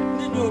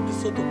 Nini oyo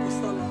biso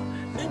tokosala,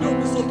 nini oyo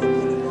biso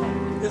tokoloba,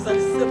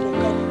 ezali se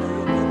mokano na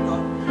yo tata.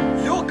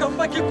 Yo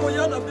kambaki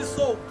koya na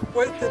biso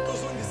po ete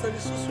tozongisa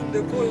lisusu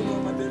ndeko oyo na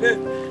mabele.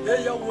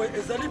 E Yawe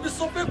ezali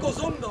biso mpe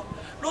kozonga.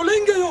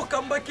 Lolenge yo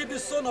kambaki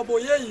biso na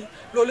boyei,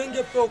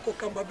 lolenge mpe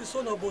okokamba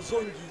biso na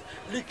bozongi.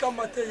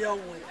 Likama te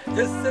Yawe,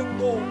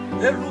 esengo,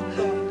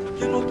 eluta,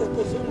 kino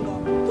tokozonga,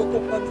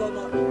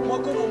 tokopanzana.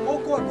 Moko na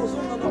moko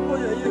akozonga na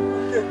oyo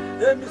yekute,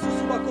 e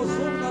misusu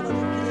bakozonga na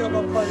mikili ya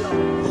mapaya.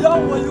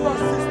 Yawe yo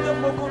asiste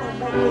moko na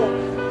moko.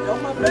 Ya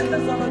mabele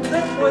ezala te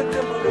po ete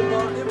maloba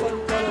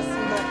ebaluka na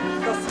nsima.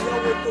 Kasi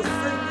Yawe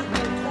tosengi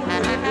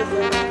kontrole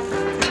ezala.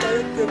 Tika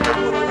ete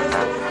moko na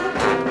Yesu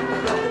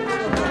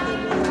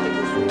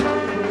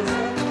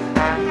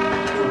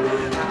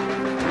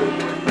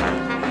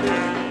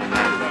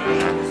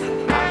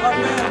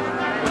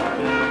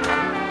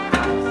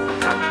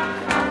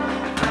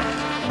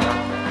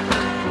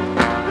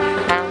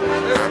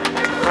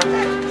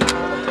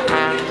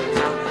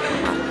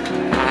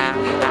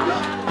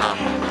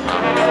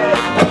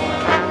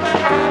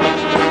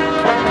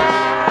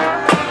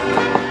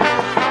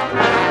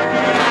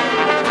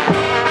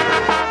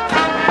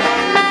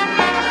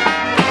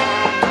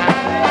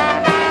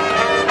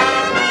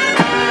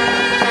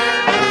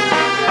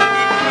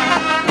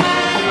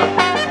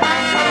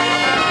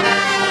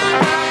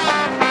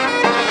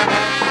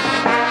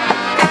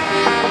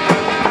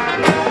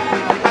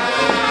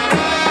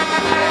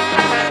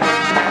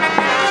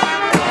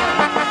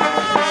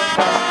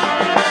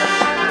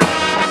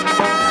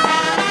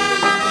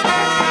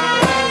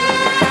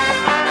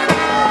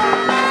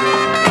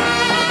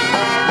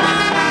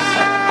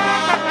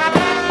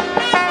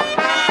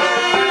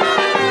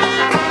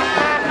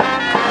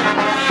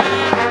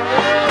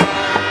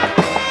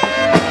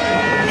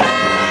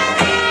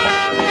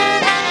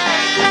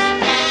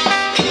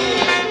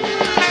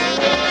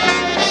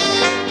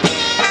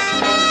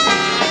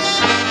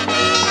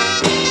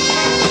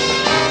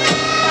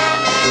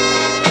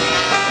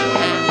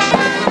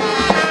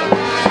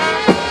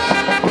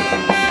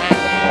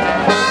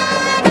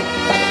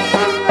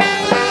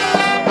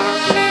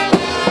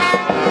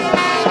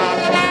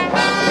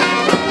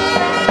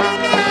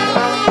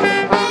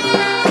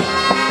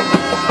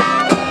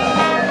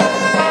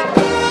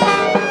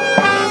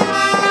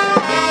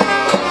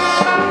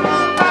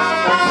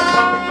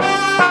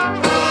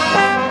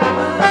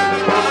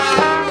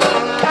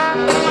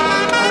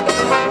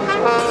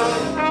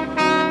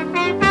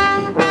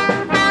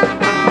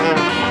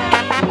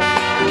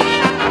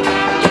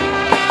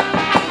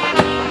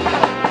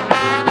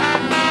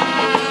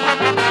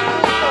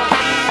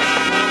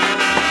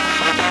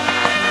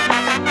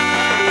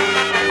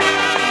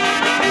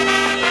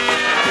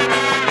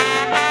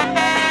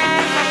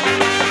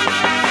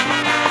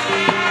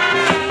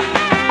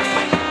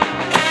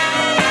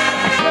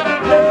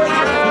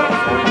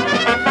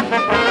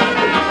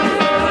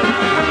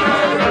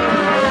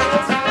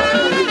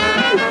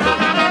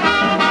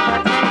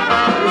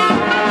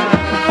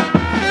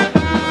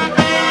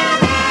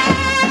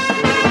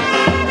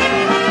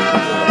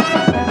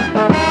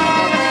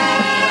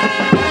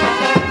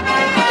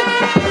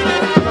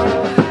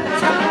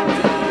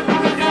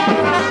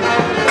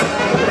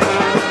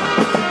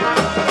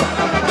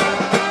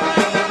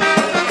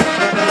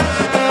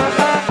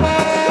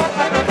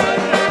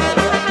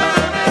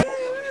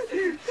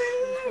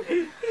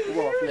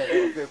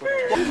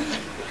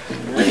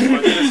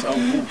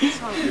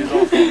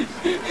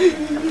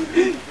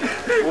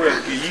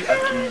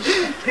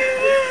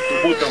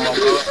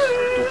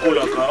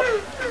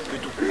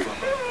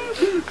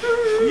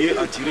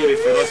attirer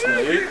référence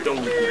na ye dans le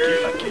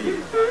côté accueilli.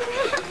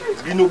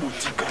 Bino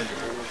boutique.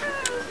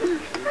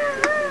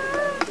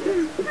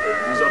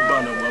 Nous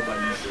avons na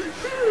wabali.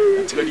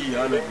 Atikali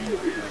yana bino.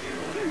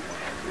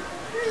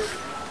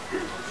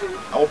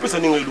 On peut s'en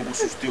aller au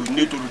souster au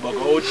net au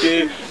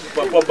bagaote,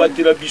 papa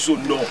battre la biso,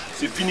 non,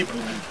 c'est fini pour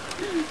lui.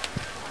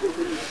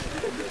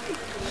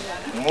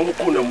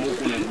 Moko na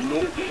bino,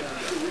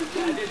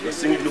 la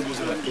sengi de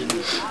boza la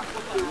ini.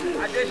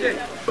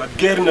 La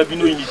guerre na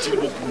bino inutile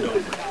beaucoup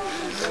d'argent.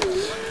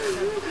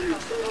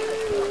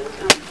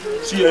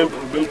 S'il y a un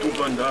problème, tout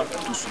vanda,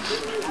 tout suit.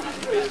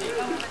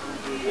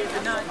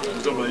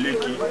 Nous avons allé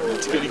qui, la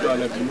tikali ka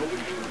la bino,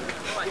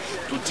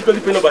 tout tikali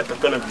pena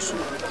bataka na biso.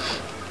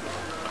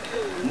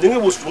 Ndenge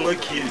bosunga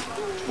qui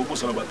beaucoup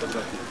ça bataka.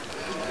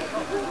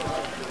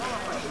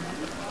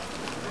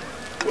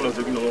 Pour la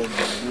zaki na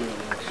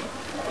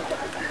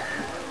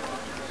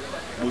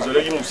vous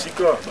allez y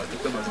musika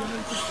bataka bazana.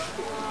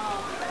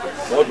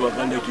 On doit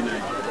vendre qui na.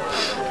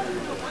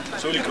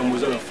 soki likambo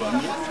eza na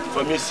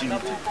famille esili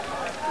te.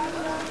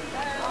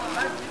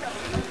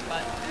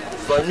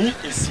 Famille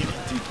esili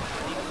te.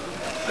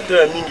 Ata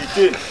ya mingi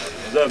te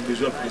eza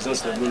besoin ya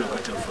présence na bino na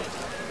kati ya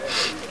famille.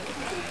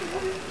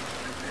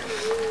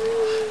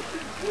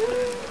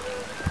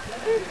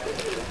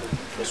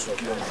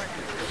 Basuki wana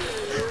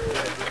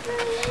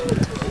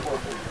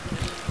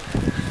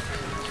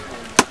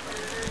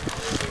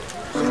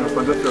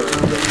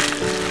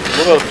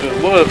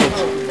Bora,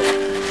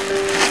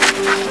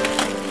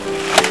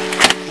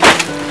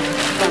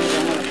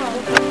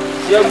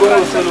 e agora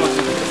o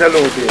salão?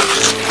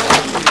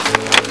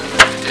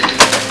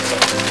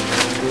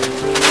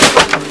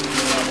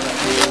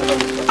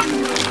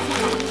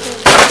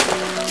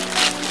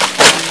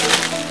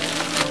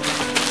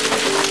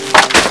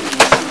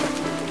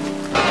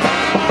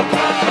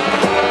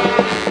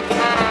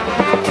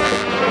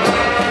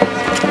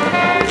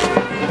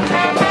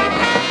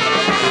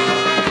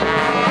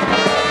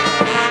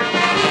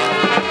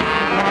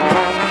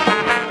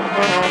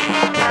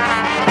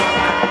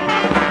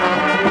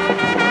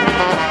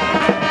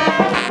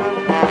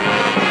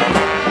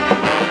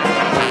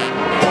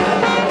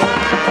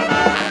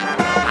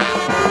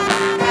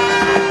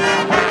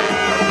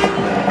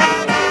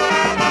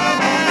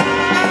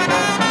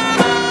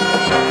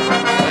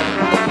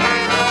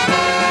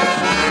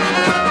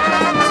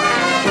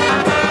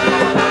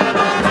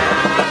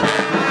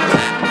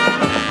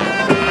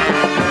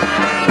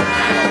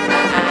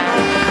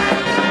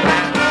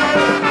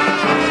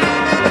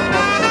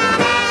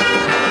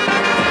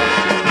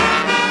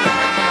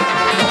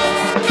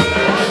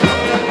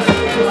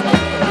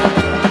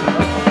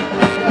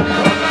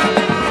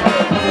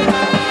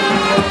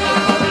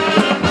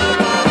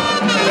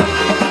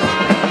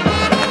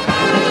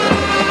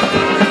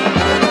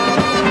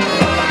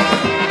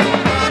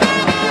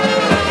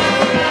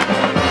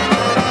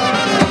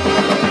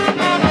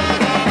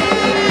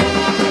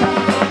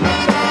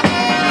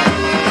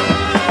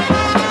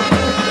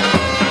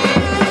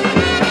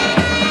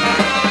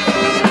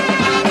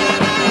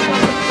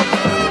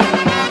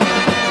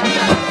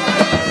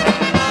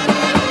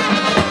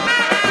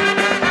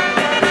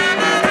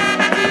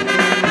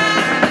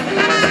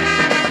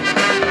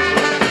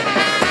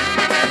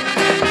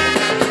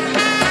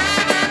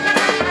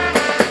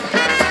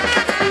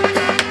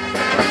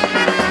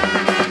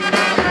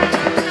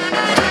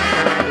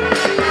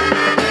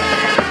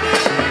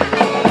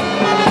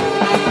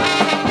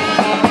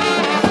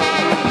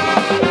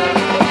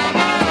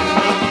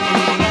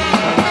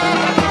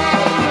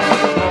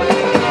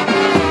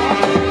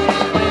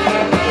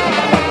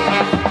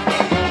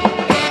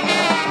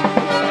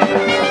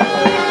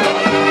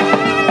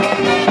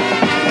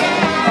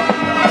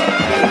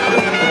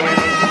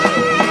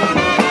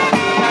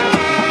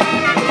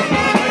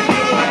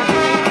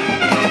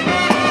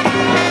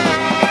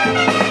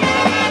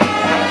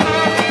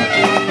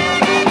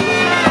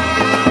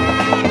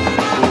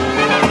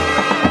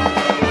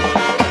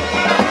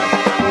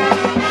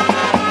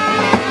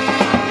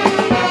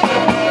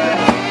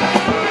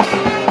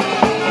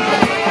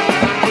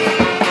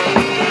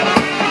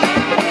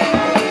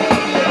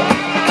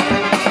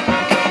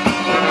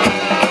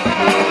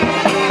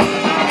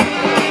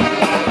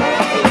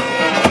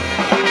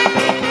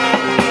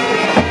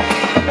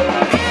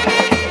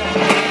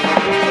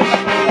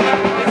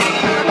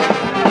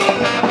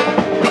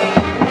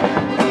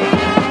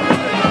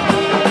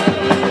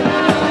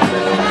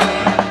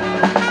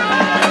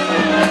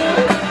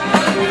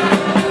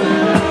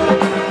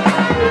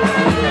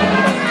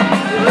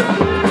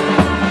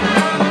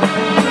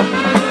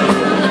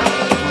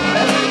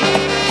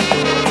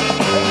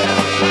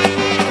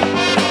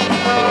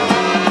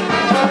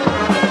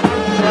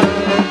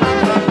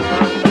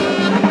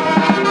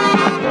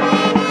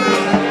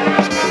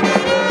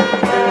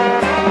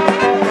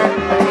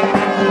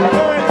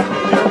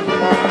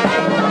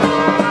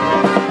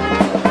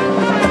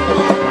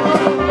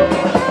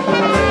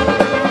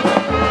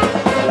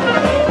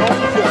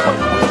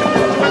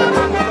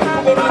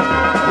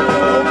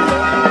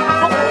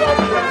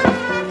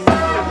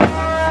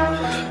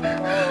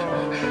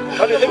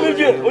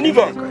 On y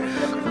va.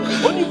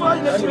 On y va,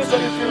 il a tiré sa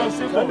référence,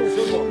 c'est bon,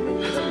 c'est bon.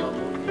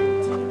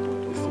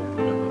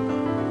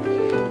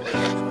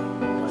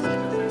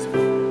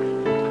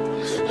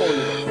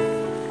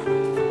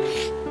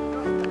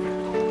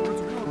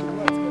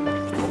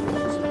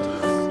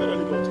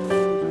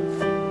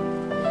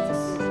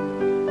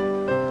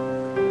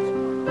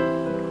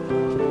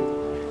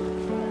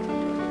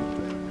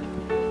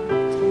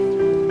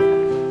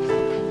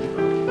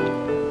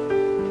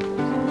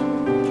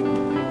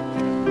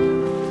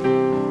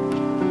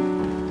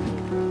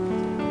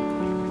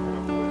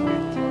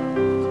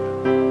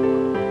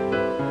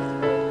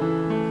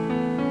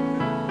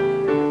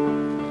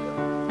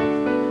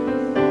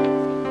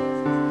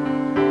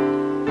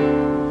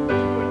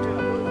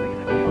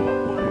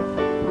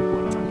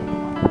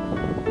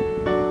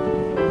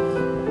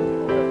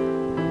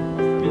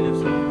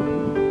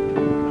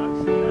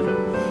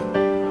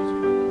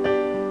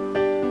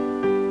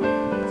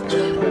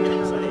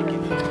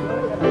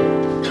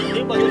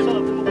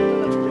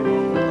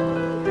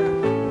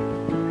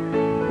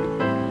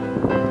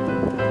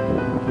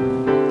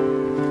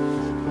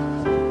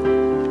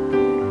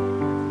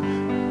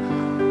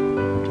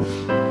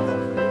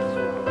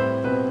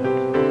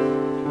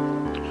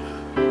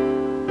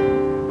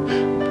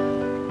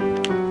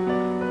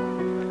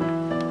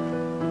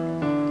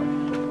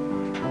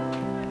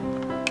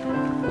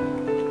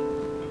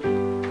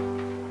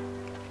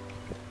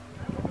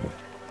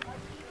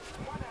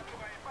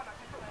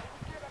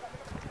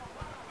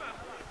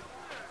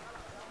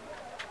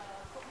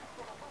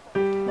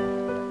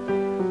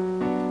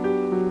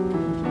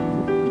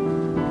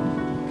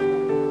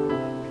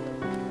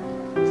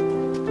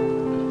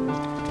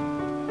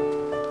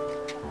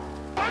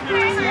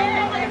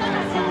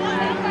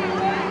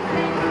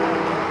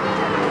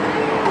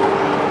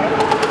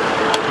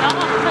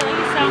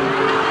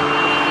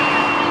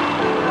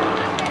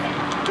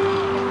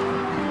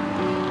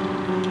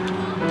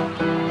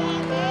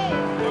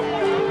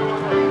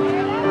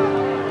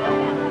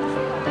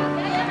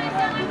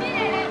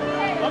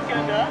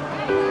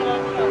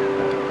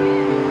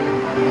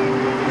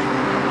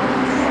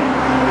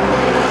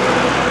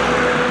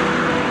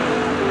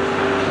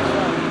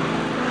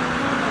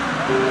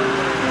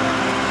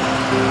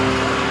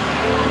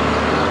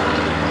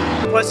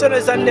 Personne ne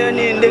s'en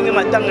donne ndenge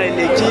matanga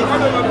eleki.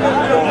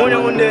 Mona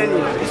ndeni.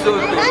 Biso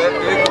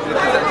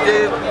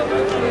représenter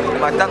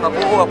matanga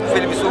pour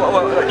faire biso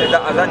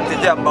ala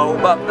tete ya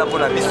baoba na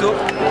pona biso.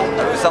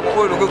 Ça ko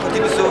le côté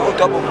biso au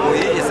tabo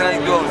moyi et ça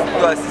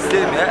doit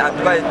assister mais en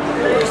tout cas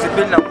c'est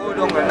pas na ko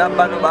donc na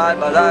bano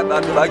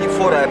ba qui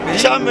fort pays.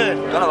 Jamais.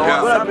 Donc on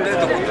va ensemble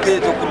de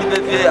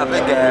couper vie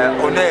avec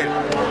honneur.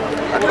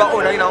 En tout cas on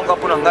a une encore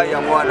pour ngai ya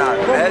mwana.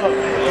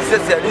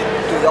 C'est lui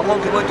tout avant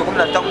tout monde comme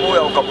na tango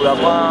ya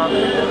okabulama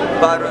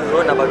baro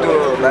na bato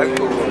ba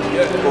ko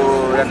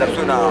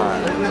l'adaptation na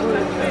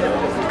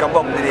kambo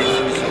mdele.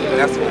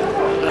 Merci.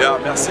 Yeah,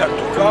 merci en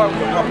tout cas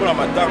pour la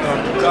matanga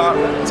en tout cas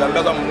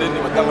Zambia za mdele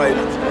matanga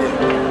équipé.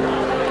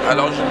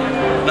 Alors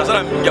dans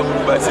la minga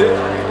pour baser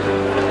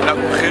on a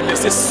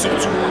remercié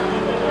surtout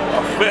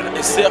mes frères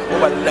et sœurs pour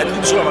la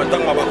ligne sur la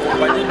matanga va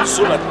accompagner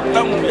sur la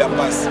tango ya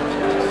passe.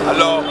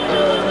 Alors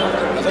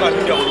dans la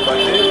minga pour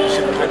baser je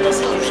vous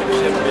remercie tout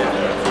j'aime bien.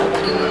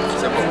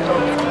 C'est bon.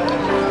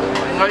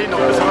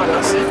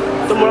 Merci.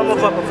 Tout le monde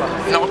va papa.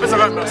 Na repesa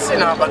ka merci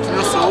na batu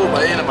nyonso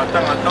baye na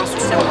matanga dans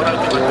souci moral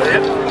de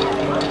matériel.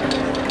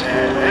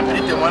 Un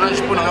petit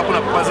témoignage pour na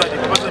papa zadi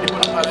pour na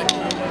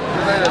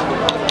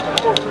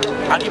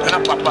ali pena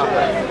papa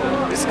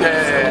puisque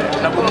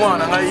na bomo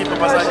na ngai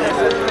papa zadi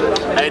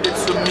a aidé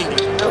sur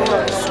mingi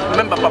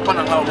même papa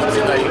na nga au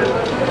zinga yo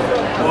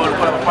pour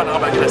papa na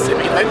ba la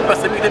semi ba pas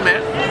semi de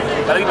mais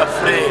ba la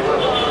frère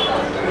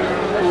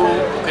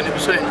que nous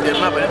sommes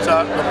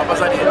internats, papa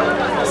Zadi,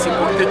 c'est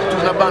pour que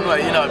tout le monde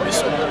ait une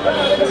ambition.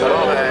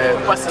 Alors,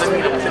 pas si la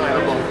minute,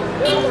 bon.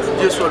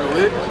 Dieu soit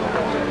loué.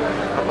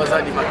 Papa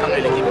Zadi, maintenant,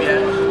 elle est bien.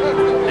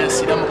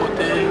 Ainsi, d'un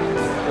côté,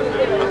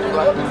 en tout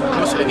cas,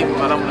 nous sommes l'équipe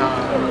madame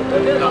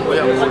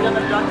Nangoya Polo.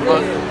 Pour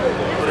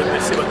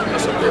remercier votre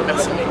nation.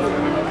 Merci.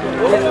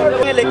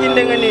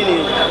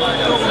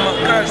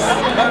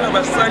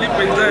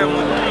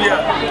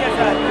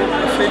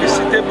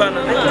 Félicité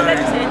bana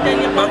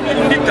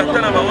bakundi tata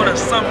na bango na 100%.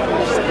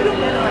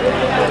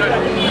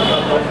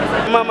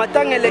 Mama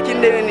tanga eleki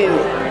ndenge nini?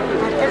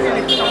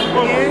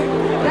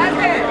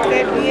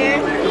 Très bien.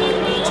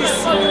 Du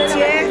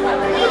cimetière,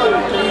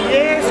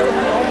 prier,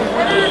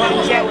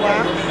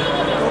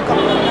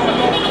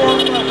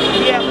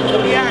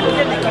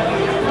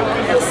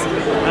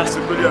 merci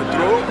Beli à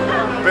trop,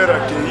 père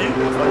accueilli,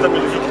 madame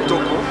Elviki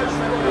Toko.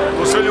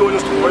 Pour celui où nous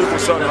trouvons pour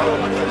ça,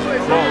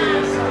 bon,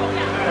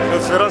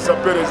 référence à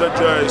Père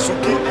Zadia et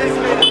Souki,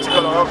 on dit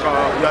qu'à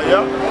la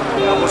Yaya,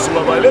 on se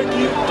mabalé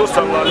qui, tout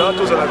ça là,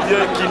 tout ça là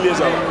bien, qui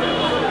les a.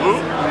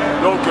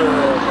 Donc,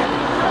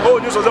 oh,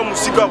 nous sommes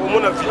musique à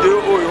la vidéo,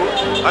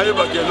 aïe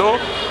bageno,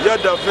 il y a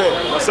d'affaires,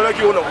 la salle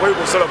qui on a envoyé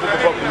pour ça là pour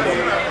pas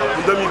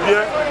pour nous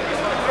bien,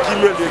 qui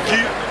met les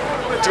qui.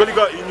 Tu vois, il y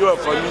a une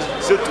famille,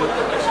 c'est tout.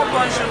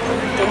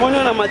 Comment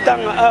on a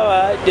matanga awa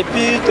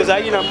depuis que ça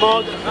y na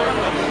mort,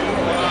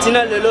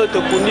 tina le lot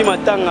kundi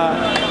matanga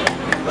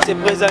se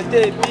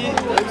présenter et puis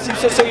si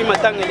ce soit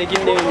matanga les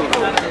guinéens.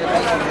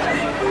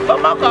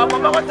 Maman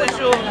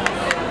toujours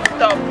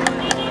top.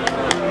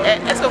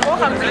 Est-ce que vous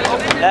rappelez?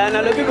 Na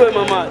le bigo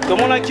maman, tout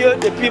le monde qui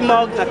depuis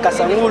mort na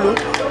Kasangulu,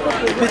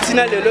 puis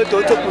tina le lot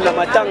to kunda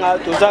matanga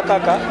to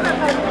zakaka.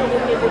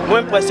 Moi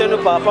impressionné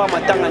par rapport à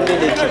matanga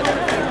ndéleki.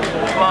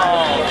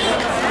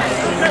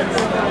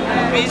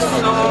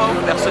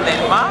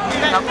 Personnellement,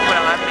 je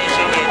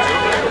suis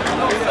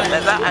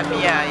ami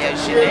à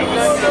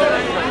Jeunesse.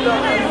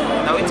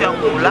 Je suis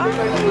Angola.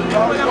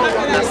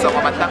 Je suis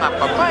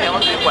papa et on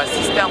doit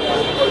assister à moi.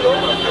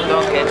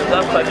 Donc, toute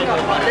la famille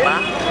mobile.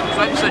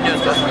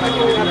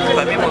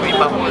 Famille mobile,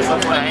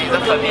 la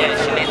famille à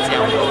Jeunesse.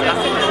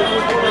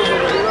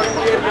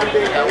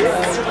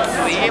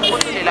 Oui, pour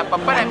la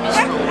papa la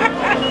mission.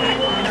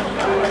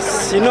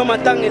 Sinon,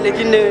 matanga les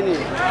Guinéens.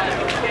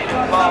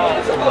 Bon,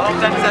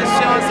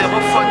 organisation zéro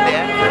faute,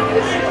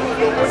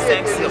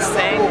 5 sur 5.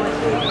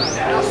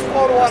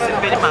 C'est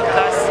belle ma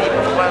classe,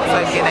 pour voir que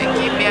la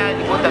kimia,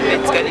 il faut taper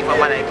de qualité pour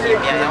la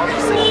kimia.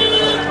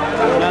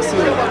 Merci.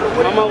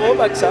 Maman, vous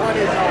avez ça?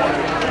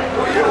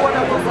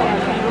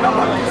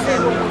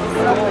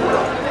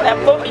 La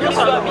communion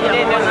sur la vie, elle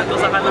est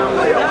dans un an.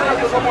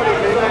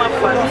 Ma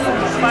femme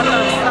ensemble,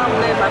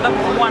 madame,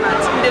 pour moi, on a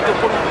tiré de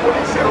communion.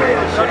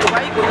 Donc, on va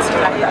y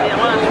continuer.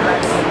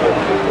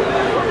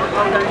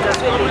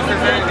 L'organisation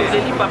de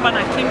Denis Papa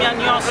na Kimia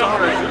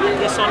ensemble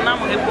et son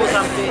âme repose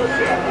en paix.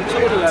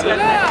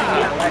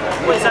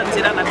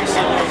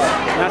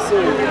 Merci.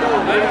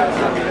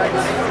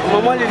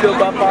 Maman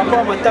Liloba par rapport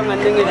à matanga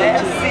ndenge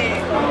leki.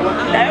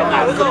 D'ailleurs,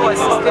 on va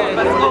assister.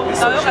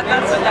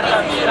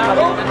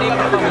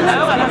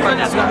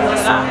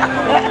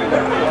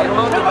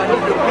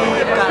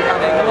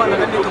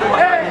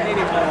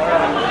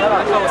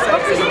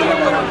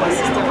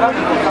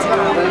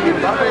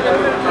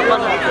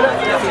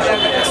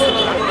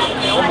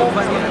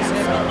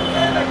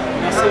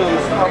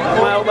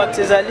 obak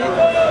ezali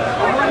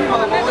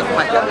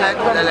matanga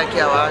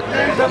tozalaki awa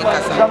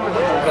ekasa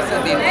pesa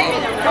bebe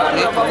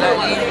ye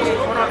tolali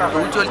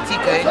outi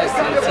olitika ye na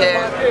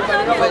cimetière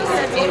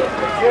felicité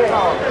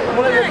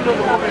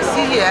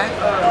esili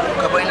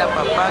okaboye na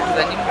papa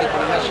tozali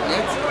modekolo na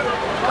Ginette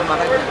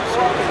camarade na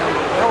biso kolanda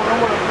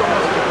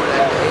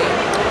ye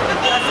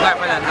ngai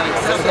pa na ngai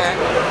esili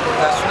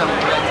gasu na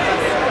molandi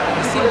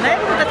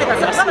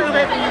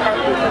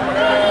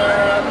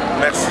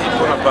merci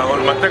pour la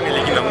parole. Matanga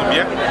eleki nango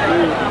bien.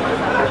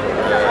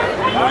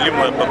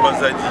 Molimo ya papa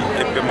Zadi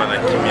epema na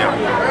kimia.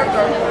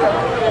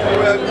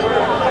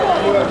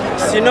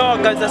 Sinon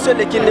organisation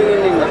eleki ndenge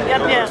nini?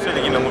 Organisation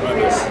eleki nango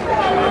bien.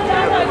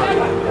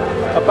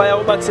 Papa ya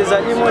obak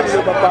ezali moi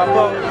le papa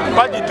bon.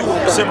 Pas du tout,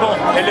 c'est bon.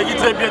 Elle est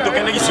très bien, donc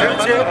elle est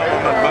cimetière.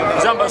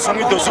 Zamba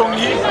songi to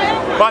songi.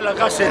 Par la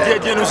grâce de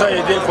Dieu nous a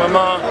aidé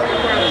vraiment.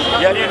 Il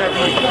n'y a rien à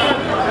dire.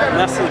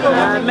 Merci.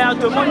 Mais à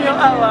tout le monde,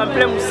 en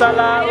plein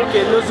Moussala, ok,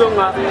 nous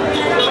avons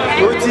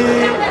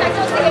dit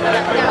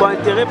pour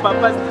enterrer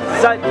papa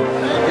Zadi.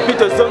 Et puis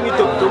tout le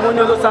monde,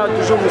 nous avons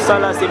toujours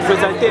Moussala, c'est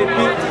présenté. Et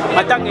puis,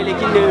 maintenant, elle est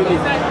qui est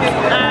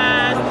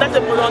c'est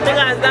présenté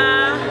dans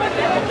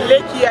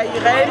l'équipe à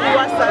Irène,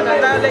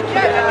 l'équipe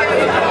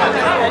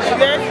à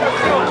Juliette.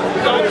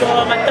 Donc,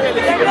 maintenant, elle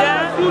est bien.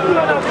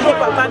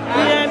 Papa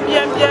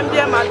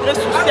bien, malgré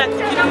soucis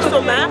actifs du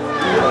sommaire.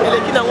 Elle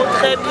est qui dans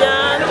très bien.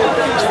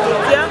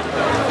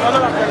 On a la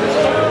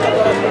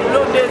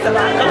l'eau des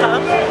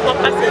amateurs, on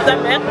passe les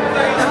amers,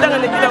 c'est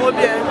dans l'équipe dans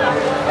bien.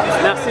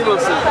 Merci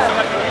beaucoup.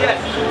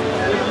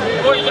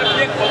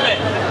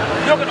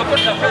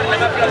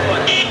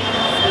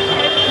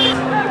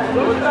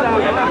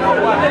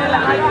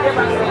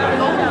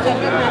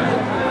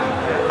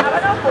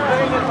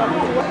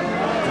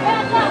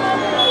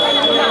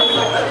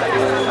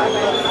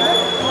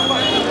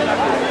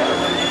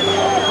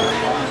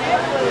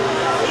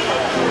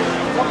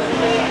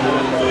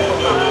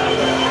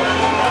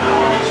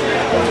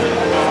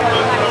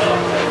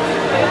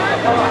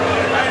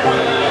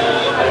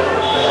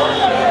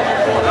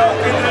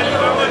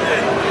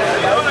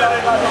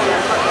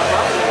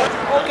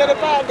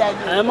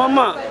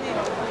 Maman,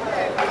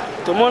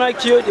 tout le monde a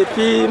qui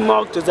depuis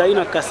mort, tu as eu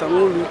un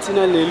cassamou, l'outil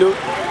lelo,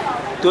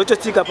 tu as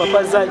dit que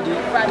papa Zadi,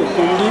 tu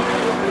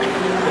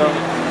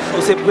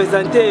on s'est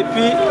présenté et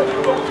puis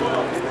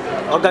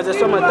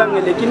organisation matin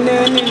les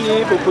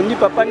Guinéens, pour qu'on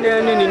papa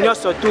n'est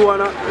surtout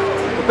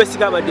on peut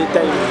s'y avoir des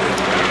détails.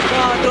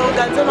 Donc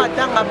organisation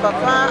matin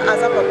papa,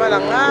 asa papa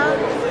langa,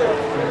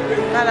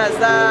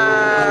 nalaza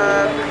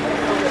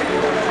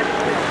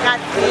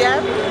 4e,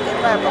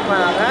 pas papa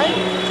langa.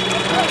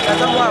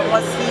 Moi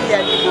aussi à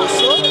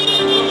Liboso,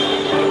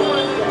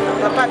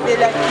 papa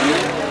Belaki,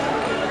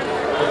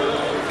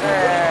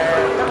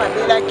 papa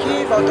Belaki,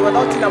 on va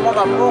dans le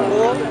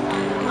Bongo,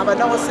 on va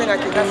dans le Sénat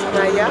qui est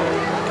Finaya.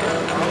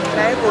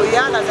 Là, il y a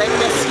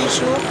 6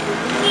 jours,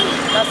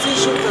 dans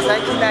 6 jours, tout ça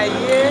qui n'a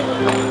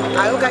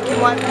pas eu, qui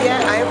moi bien,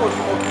 à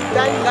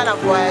l'hôpital, il a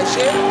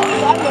voyagé.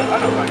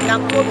 Il a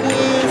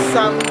commis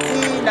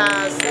samedi à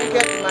 5h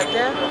du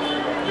matin.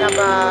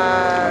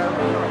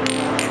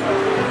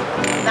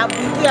 Na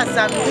buti ya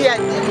samedi ya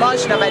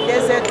dimanche na ba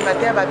 2h du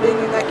matin ba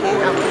benga ke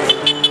amuti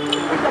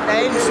na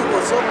ye lisuko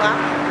songa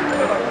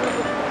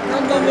na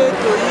ndenge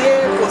toye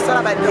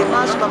kosala ba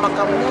démarche ba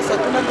makambo nyonso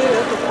tuna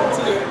ndenge to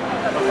continuer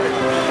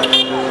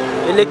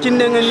eleki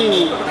ndenge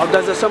nini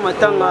organisation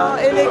matanga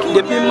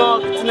depuis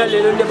mort tina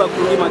lelo nde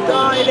bakundi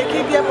matanga eleki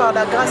bien par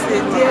la grâce de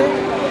Dieu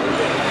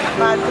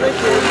malgré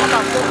que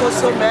mama koko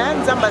sommet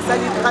nzamba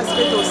sali grâce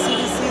que aussi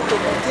ici to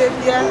continuer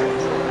bien.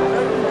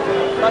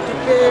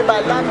 Batupe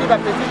balami ba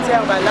petite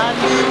sœur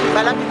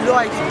balami lo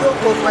a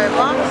kitoko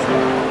vraiment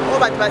on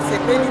va passer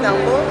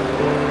nango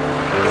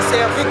pour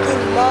servir tout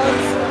le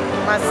monde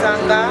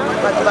masanga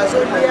batu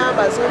bazolia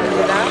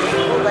bazolela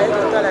on va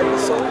être dans la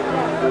biso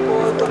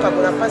pour to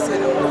kabona passer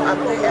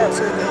après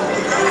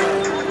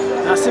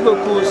merci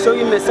beaucoup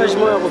soki message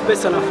moi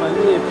repesa na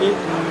famille et puis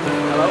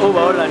on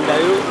va olanda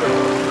yo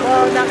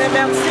on a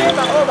remercié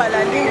ba o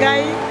balandi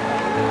ngai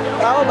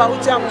ba o ba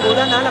utia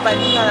mbola na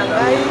balinga na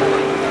ngai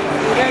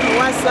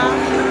Wasa,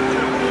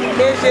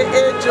 léger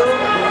et Joe,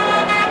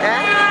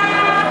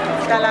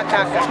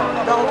 Kalakaka.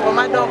 Donc,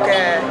 vraiment, donc,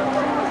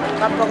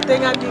 apporter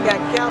un biga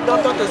cœur,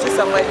 dont on aussi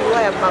s'en va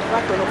dire, à papa,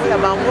 ton nom, la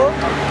bango,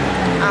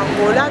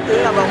 Angola,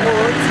 la bango,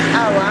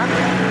 Awa,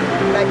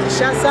 la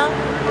Kishasa,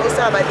 tout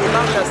ça va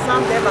démarche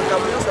ensemble, ma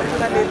camion, ça tout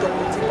l'année, ton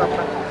petit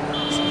papa.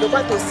 Le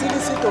pas aussi,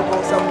 ici, ton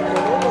bon, ça vous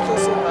connaît, ton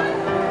soba.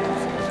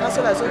 Dans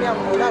la zone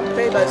Angola,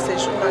 paye,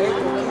 séjour,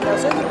 la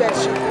zone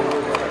Belgique.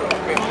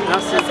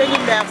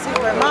 Merci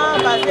vraiment,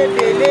 ma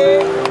bébé,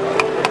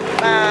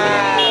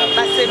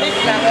 ma sémite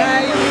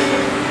Nanaï,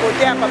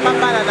 côté à papa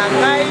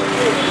Nanaï,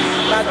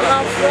 ma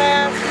grand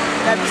frère,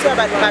 la mission à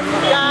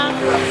trafiquant,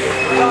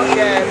 donc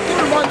tout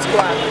le monde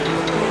quoi.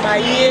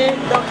 Maïe,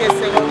 donc c'est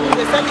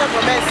ça qui a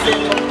commencé,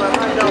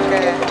 donc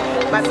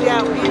ma fille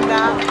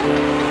Arwina,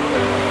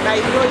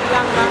 Maïno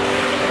Ilanga,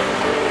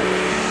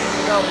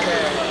 donc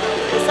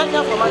ça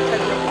vient vraiment très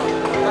bien.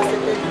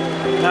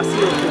 Merci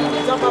beaucoup.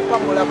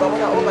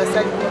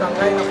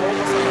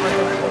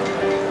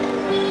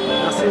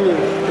 Merci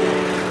mille.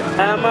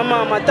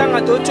 Maman, matanga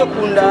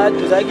tochokunda,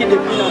 tozaki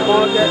depuis la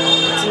mode,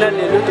 tina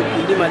lelo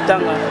tokundi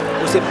matanga,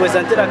 on s'est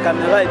présenté la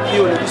caméra et puis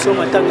on a vu son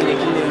matanga les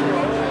kiné.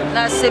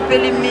 Na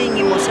sepeli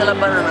mingi mosala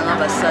bana na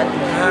basali.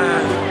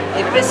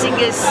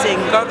 Epesinge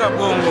senga kaka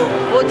bongo.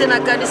 Ote na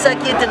kanisa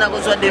ki ete na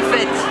kozwa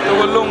defete.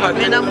 Tokolonga.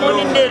 Mais na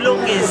moni nde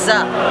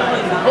longeza.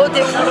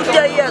 Ote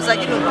futa ya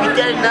zaki no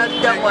hôpital na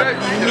tangwa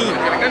bimi.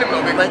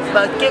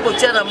 Ba ke ko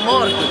tia na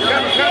morgue.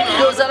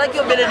 Tozala ki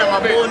obele na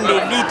mabonde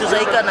li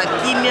tozaika na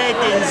kimia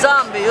ete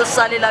nzambe yo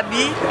salela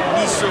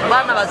biso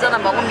bana bazana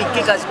bango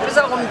mikeka.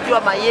 Pesa ko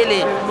mkiwa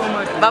mayele.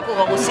 Bako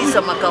ko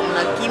kosisa makamu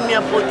na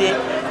kimia pote.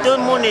 Tout le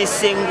monde est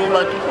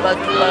single,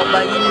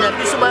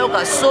 biso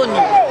bayoka soni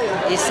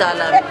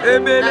esala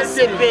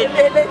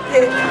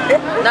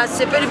na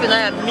sepeli pena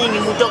ya mingi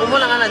mutu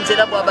akomona nga na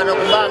nzela bwa bana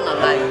kobanga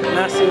ngai.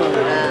 Merci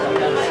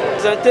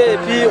présenter et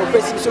puis on peut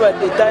si ba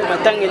détail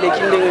matanga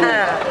eleki ndenge.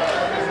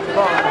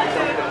 Bon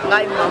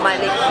ngai mama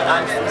eleki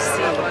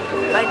anfusi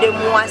ngai de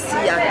mwasi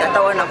ya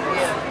tata wana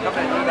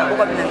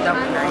kufa bina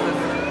ntamu naye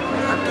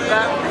en tout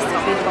cas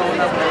nasepeli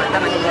baona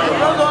matanga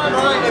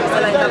eleki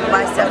sala ina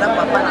basi ala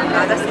papa na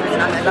ngaga sepeli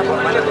na ala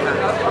papa na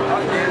ngaga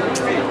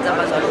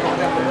zamba zalo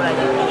kola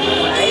ye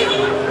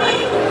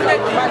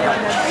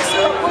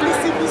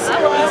polisi biso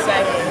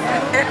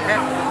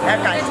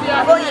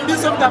oye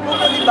biso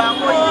mtaboko ni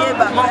bango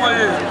yeba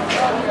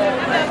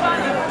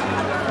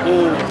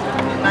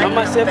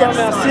Maman c'est bon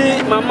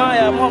merci maman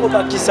ya moi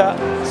kobakisa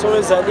so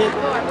ezali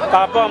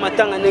par rapport à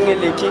matanga ndenge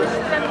leki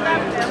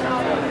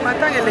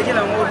matanga eleki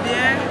nango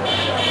bien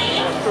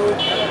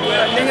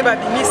ndenge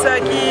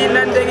babimisaki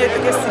na ndenge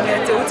toke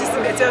cimetière uti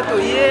cimetière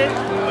toye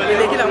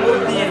eleki nango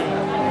bien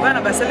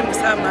bana basali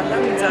mosala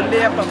malamu nzambe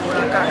ya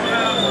pambolaka.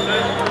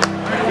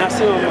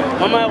 Merci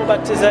maman ya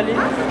kobakisa ezali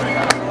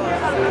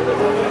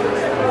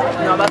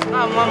na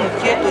basanga mwa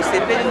mokie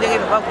tosepeli ndenge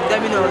papa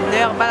kudami na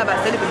honneur bana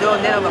basali kuda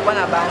honneur papa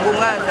na bango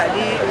ngai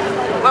azali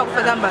papa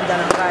kufata mbanda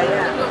na ngai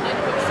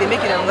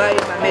semeki na ngai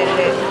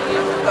mamele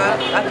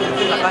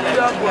akende na bana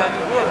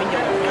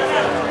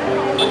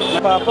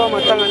par rapport à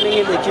matanga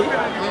ndenge leki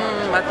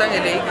matanga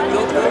eleki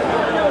kitoko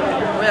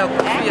oyo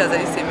akufi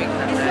azali semeki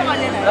na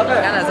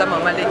ngai yana aza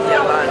mama leki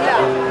ya bana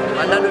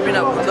banda lobi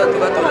na kutwa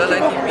toka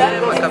tolalaki bien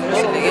makambo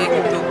nyonso eleki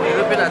kitoko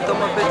lelo mpe na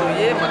ntongo mpe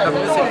toye makambo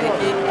nyonso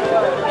eleki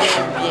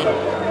bien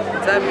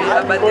nzambe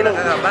abatela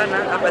kaka bana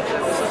abatela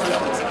misusu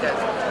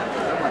kotikala.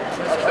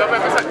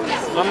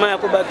 Mama ya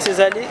kobakisa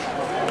ezali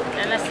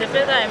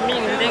nasepela ya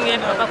mingi ndenge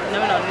papa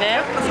kunami na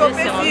honneur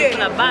esengo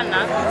na bana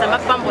nzambe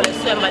apambola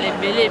so ya mbala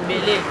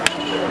ebele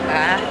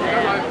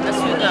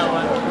nasuka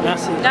wana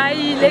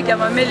ngai leki ya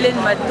mama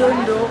eleni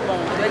matondo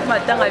toyaki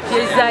matanga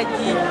vie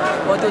ezaki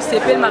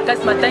tosepeli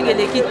makasi matanga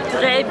eleki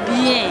très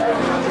bien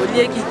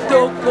tolie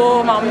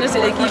kitoko makambo nyonso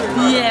eleki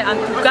bien en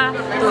tout cas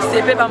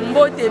tosepeli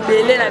bambote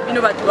ebele na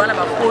bino bato wana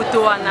bapoto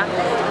wana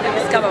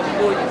esika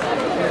bambote.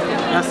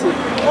 Merci.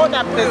 On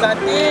a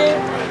présenté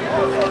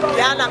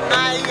yana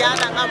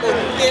nga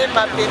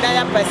motema pena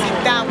ya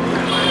pasitango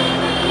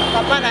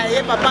papa na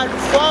ye papa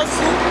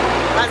Lufonsu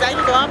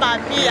bazali koma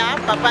bami ya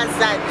papa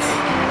Zadi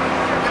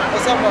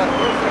osomona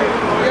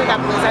yo na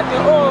présenté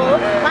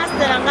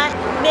pasteur nga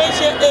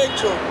neige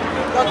ejo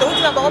donc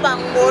touti na bango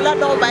bangola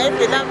donc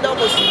baepela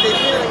donc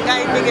soutenir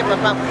ngai ndenge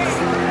papa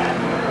kufi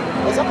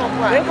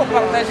ozokomprendre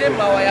kopartage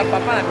mawa ya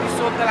papa na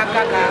biso tala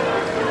kaka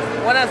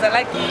wana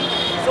azalaki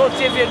so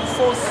otie vie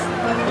Lufonsu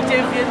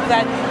otie vie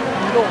Zadi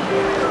non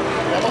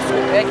on se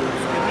retrouve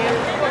soutenir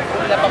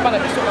la papa na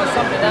biso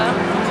ensemble là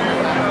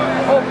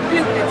au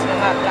pire de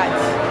tirer à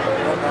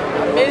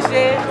 4 BG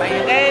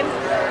Irène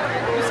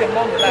tout ce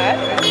monde là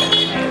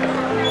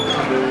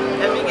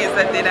la mingi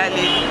ça te là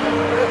les